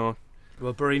 I don't know.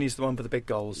 Well, Barini's the one for the big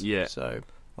goals. Yeah. So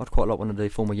I'd quite like one of the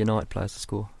former United players to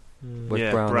score.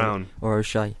 With Brown or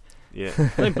O'Shea. Yeah. I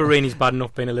think Barini's bad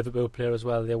enough being a Liverpool player as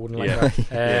well. They wouldn't like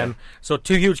that. Yeah. So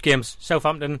 2 huge games: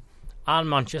 Southampton and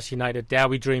Manchester United. Dare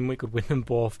we dream we could win them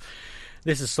both?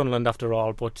 This is Sunderland after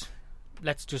all, but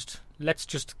let's just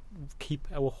keep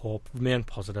our hope, remain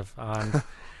positive, and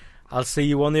I'll see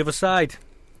you on the other side.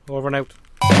 Over and out.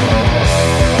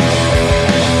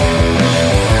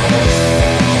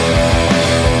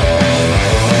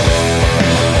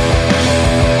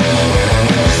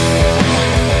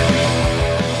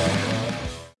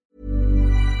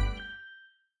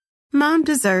 Mom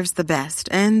deserves the best,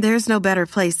 and there's no better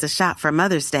place to shop for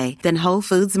Mother's Day than Whole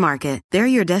Foods Market. They're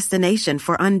your destination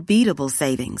for unbeatable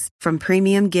savings, from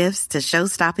premium gifts to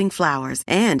show-stopping flowers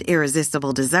and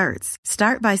irresistible desserts.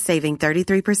 Start by saving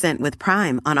 33% with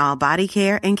Prime on all body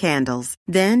care and candles.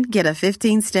 Then get a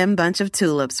 15-stem bunch of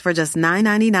tulips for just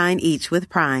 $9.99 each with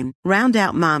Prime. Round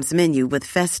out Mom's menu with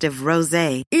festive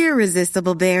rosé,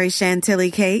 irresistible berry chantilly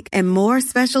cake, and more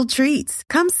special treats.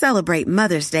 Come celebrate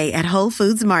Mother's Day at Whole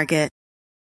Foods Market.